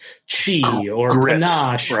like chi or grit,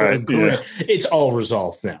 panache right, or grit. Yeah. It's all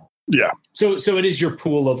resolved now. Yeah. So it is your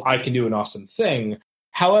pool of I can do an awesome thing.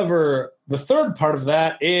 However, the third part of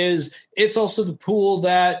that is it's also the pool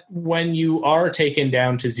that when you are taken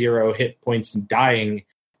down to 0 hit points and dying,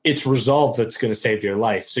 it's resolve that's going to save your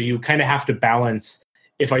life. So you kind of have to balance,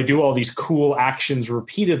 if I do all these cool actions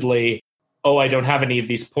repeatedly, I don't have any of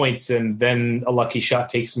these points, and then a lucky shot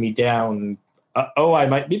takes me down. I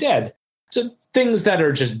might be dead. So things that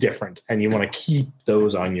are just different, and you want to keep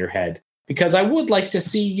those on your head. Because I would like to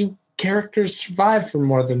see you characters survive for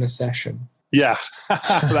more than a session. Yeah,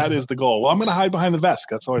 that is the goal. Well, I'm going to hide behind the Vesk.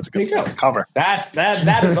 That's always a good cover.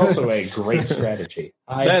 That is also a great strategy.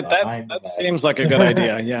 That seems like a good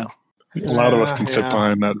idea. Yeah, a lot of us can fit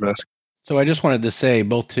behind that Vesk. So I just wanted to say,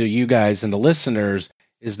 both to you guys and the listeners,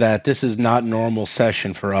 is that this is not normal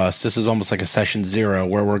session for us. This is almost like a session 0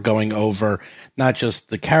 where we're going over not just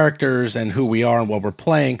the characters and who we are and what we're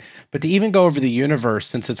playing, but to even go over the universe.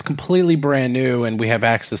 Since it's completely brand new and we have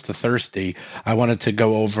access to Thirsty, I wanted to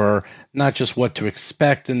go over not just what to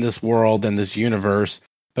expect in this world and this universe,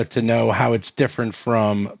 but to know how it's different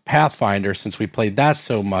from Pathfinder, since we played that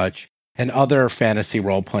so much, and other fantasy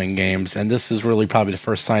role-playing games. And this is really probably the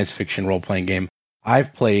first science fiction role-playing game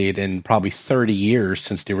I've played in probably 30 years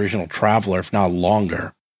since the original Traveler, if not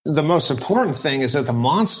longer. The most important thing is that the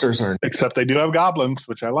monsters are... Except they do have goblins,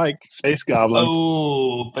 which I like. Space goblins.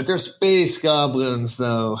 Oh, but they're space goblins,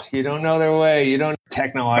 though. You don't know their way. You don't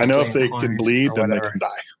technologically... I know if they can bleed, then they can die.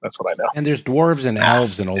 That's what I know. And there's dwarves and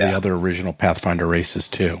elves and all the other original Pathfinder races,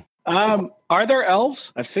 too. Are there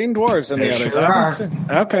elves? I've seen dwarves in the others. Sure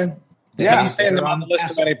Okay. Yeah. Have you seen them on the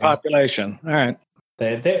list of any population? All right.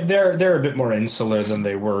 They're a bit more insular than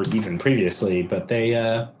they were even previously, but they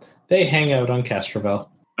hang out on Castrovel.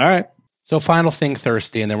 All right. So final thing,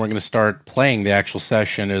 Thirsty, and then we're going to start playing the actual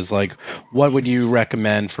session, is like, what would you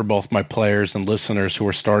recommend for both my players and listeners who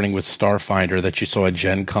are starting with Starfinder that you saw at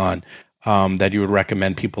Gen Con, that you would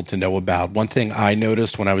recommend people to know about? One thing I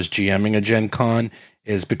noticed when I was GMing a Gen Con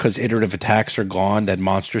is because iterative attacks are gone, that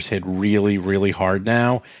monsters hit really, really hard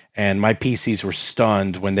now. And my PCs were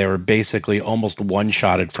stunned when they were basically almost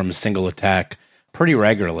one-shotted from a single attack pretty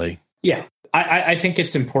regularly. Yeah, I think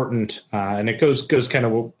it's important, and it goes kind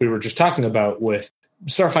of what we were just talking about with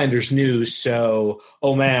Starfinder's new. So,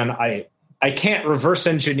 oh man, I can't reverse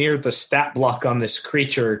engineer the stat block on this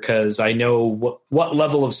creature because I know what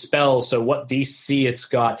level of spell, so what DC it's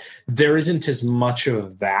got. There isn't as much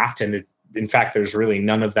of that, and in fact, there's really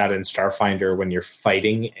none of that in Starfinder when you're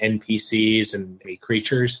fighting NPCs and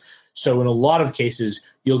creatures. So in a lot of cases,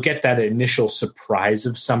 you'll get that initial surprise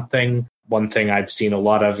of something. One thing I've seen a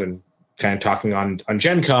lot of, and kind of talking on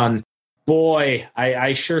Gen Con, boy,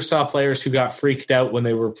 I sure saw players who got freaked out when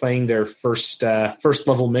they were playing their first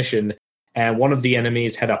level mission, and one of the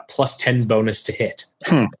enemies had a +10 bonus to hit.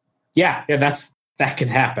 Yeah, that can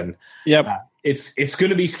happen. Yep. It's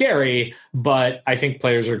going to be scary, but I think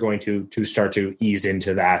players are going to start to ease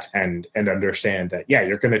into that and understand that, yeah,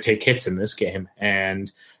 you're going to take hits in this game,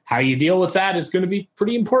 and how you deal with that is going to be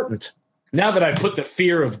pretty important. Now that I've put the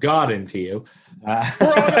fear of God into you. We're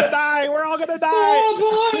all going to die! We're all going to die!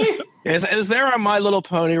 Oh, boy! Is there a My Little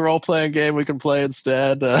Pony role-playing game we can play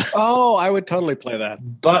instead? I would totally play that.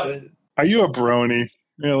 But are you a brony?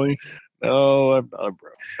 Really? No, I'm not a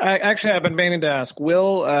bro. I've been meaning to ask,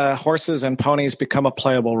 will horses and ponies become a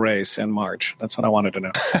playable race in March? That's what I wanted to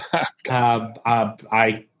know.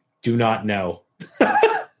 I do not know.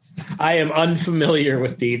 I am unfamiliar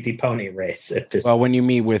with the pony race at this. Well, when you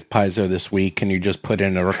meet with Paizo this week, can you just put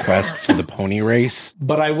in a request for the pony race?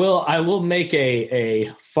 But I will make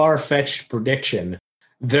a far-fetched prediction.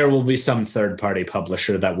 There will be some third-party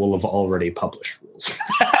publisher that will have already published rules for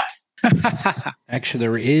that. Actually,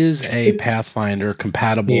 there is a Pathfinder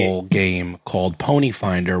compatible game called Pony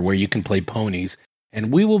Finder where you can play ponies,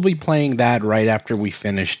 and we will be playing that right after we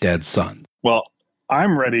finish Dead Sun. Well,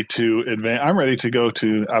 I'm ready to advance. I'm ready to go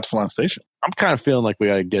to Absalom Station. I'm kind of feeling like we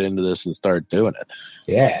got to get into this and start doing it.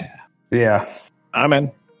 Yeah. I'm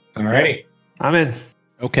in. All right. I'm in.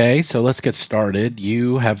 Okay, so let's get started.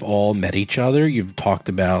 You have all met each other. You've talked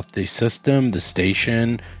about the system, the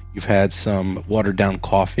station. You've had some watered-down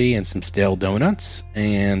coffee and some stale donuts,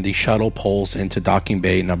 and the shuttle pulls into docking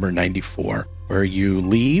bay number 94, where you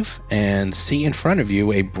leave and see in front of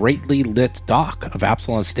you a brightly lit dock of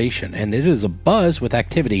Absalom Station, and it is abuzz with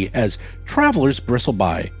activity as travelers bristle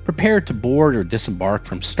by, prepared to board or disembark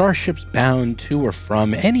from starships bound to or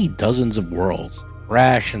from any dozens of worlds.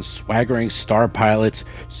 Brash and swaggering star pilots,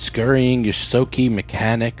 scurrying Yosoki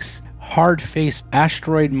mechanics, hard-faced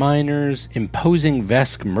asteroid miners, imposing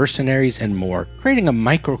Vesk mercenaries, and more, creating a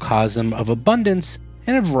microcosm of abundance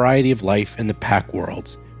and a variety of life in the pack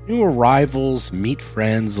worlds. New arrivals meet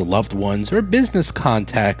friends, loved ones, or business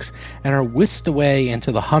contacts and are whisked away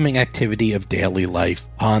into the humming activity of daily life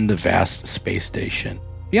on the vast space station.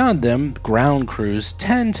 Beyond them, ground crews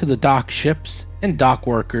tend to the dock ships, and dock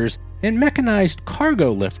workers and mechanized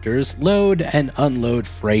cargo lifters load and unload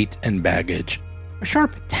freight and baggage. A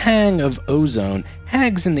sharp tang of ozone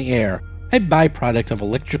hangs in the air, a byproduct of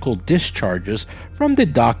electrical discharges from the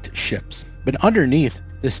docked ships. But underneath,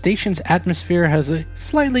 the station's atmosphere has a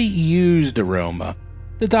slightly used aroma.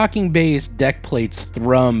 The docking bay's deck plates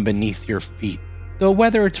thrum beneath your feet, though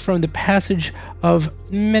whether it's from the passage of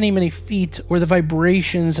many, many feet or the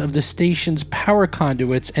vibrations of the station's power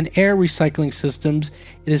conduits and air recycling systems,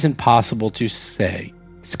 it is impossible to say.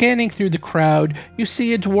 Scanning through the crowd, you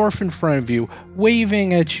see a dwarf in front of you,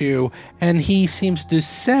 waving at you, and he seems to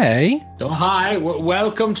say, "Oh, hi,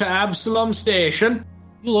 welcome to Absalom Station."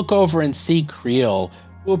 You look over and see Creel,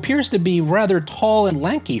 who appears to be rather tall and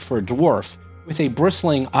lanky for a dwarf, with a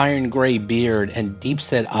bristling iron-gray beard and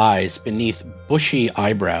deep-set eyes beneath bushy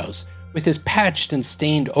eyebrows. With his patched and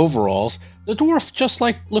stained overalls, the dwarf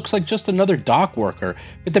looks like just another dock worker,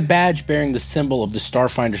 but the badge bearing the symbol of the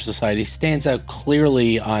Starfinder Society stands out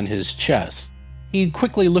clearly on his chest. He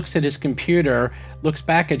quickly looks at his computer, looks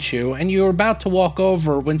back at you, and you're about to walk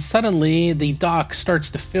over when suddenly the dock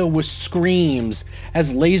starts to fill with screams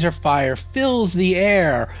as laser fire fills the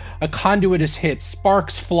air. A conduit is hit,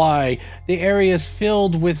 sparks fly, the area is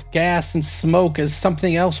filled with gas and smoke as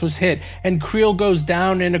something else was hit, and Creel goes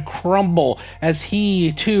down in a crumble as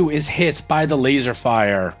he too is hit by the laser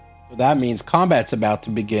fire. So that means combat's about to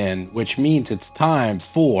begin, which means it's time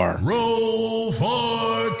for Roll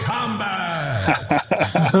for Combat!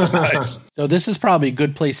 Nice. So this is probably a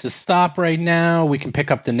good place to stop right now. We can pick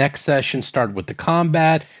up the next session, start with the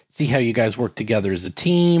combat, see how you guys work together as a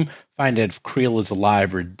team, find out if Creel is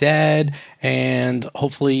alive or dead, and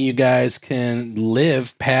hopefully you guys can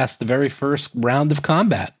live past the very first round of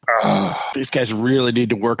combat. These guys really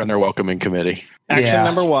need to work on their welcoming committee. Action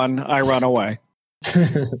number 1, I run away.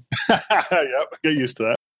 Yep, get used to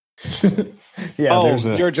that. There's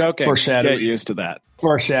a you're joking. foreshadowing. Get used to that.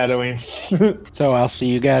 Foreshadowing. So I'll see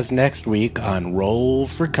you guys next week on Roll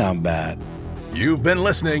for Combat. You've been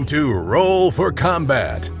listening to Roll for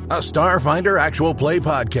Combat, a Starfinder actual play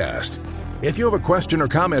podcast. If you have a question or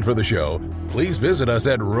comment for the show, please visit us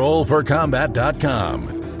at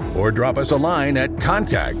rollforcombat.com or drop us a line at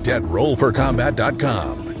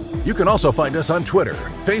contact@rollforcombat.com. You can also find us on Twitter,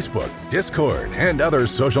 Facebook, Discord, and other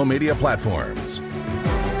social media platforms.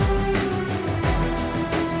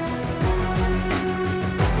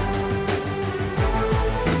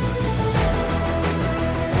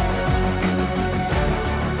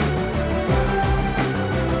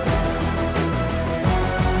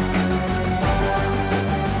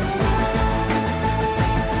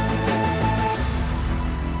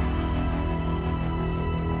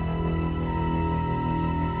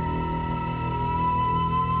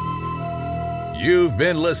 You've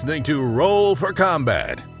been listening to Roll for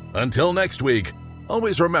Combat. Until next week,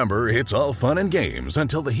 always remember it's all fun and games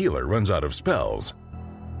until the healer runs out of spells.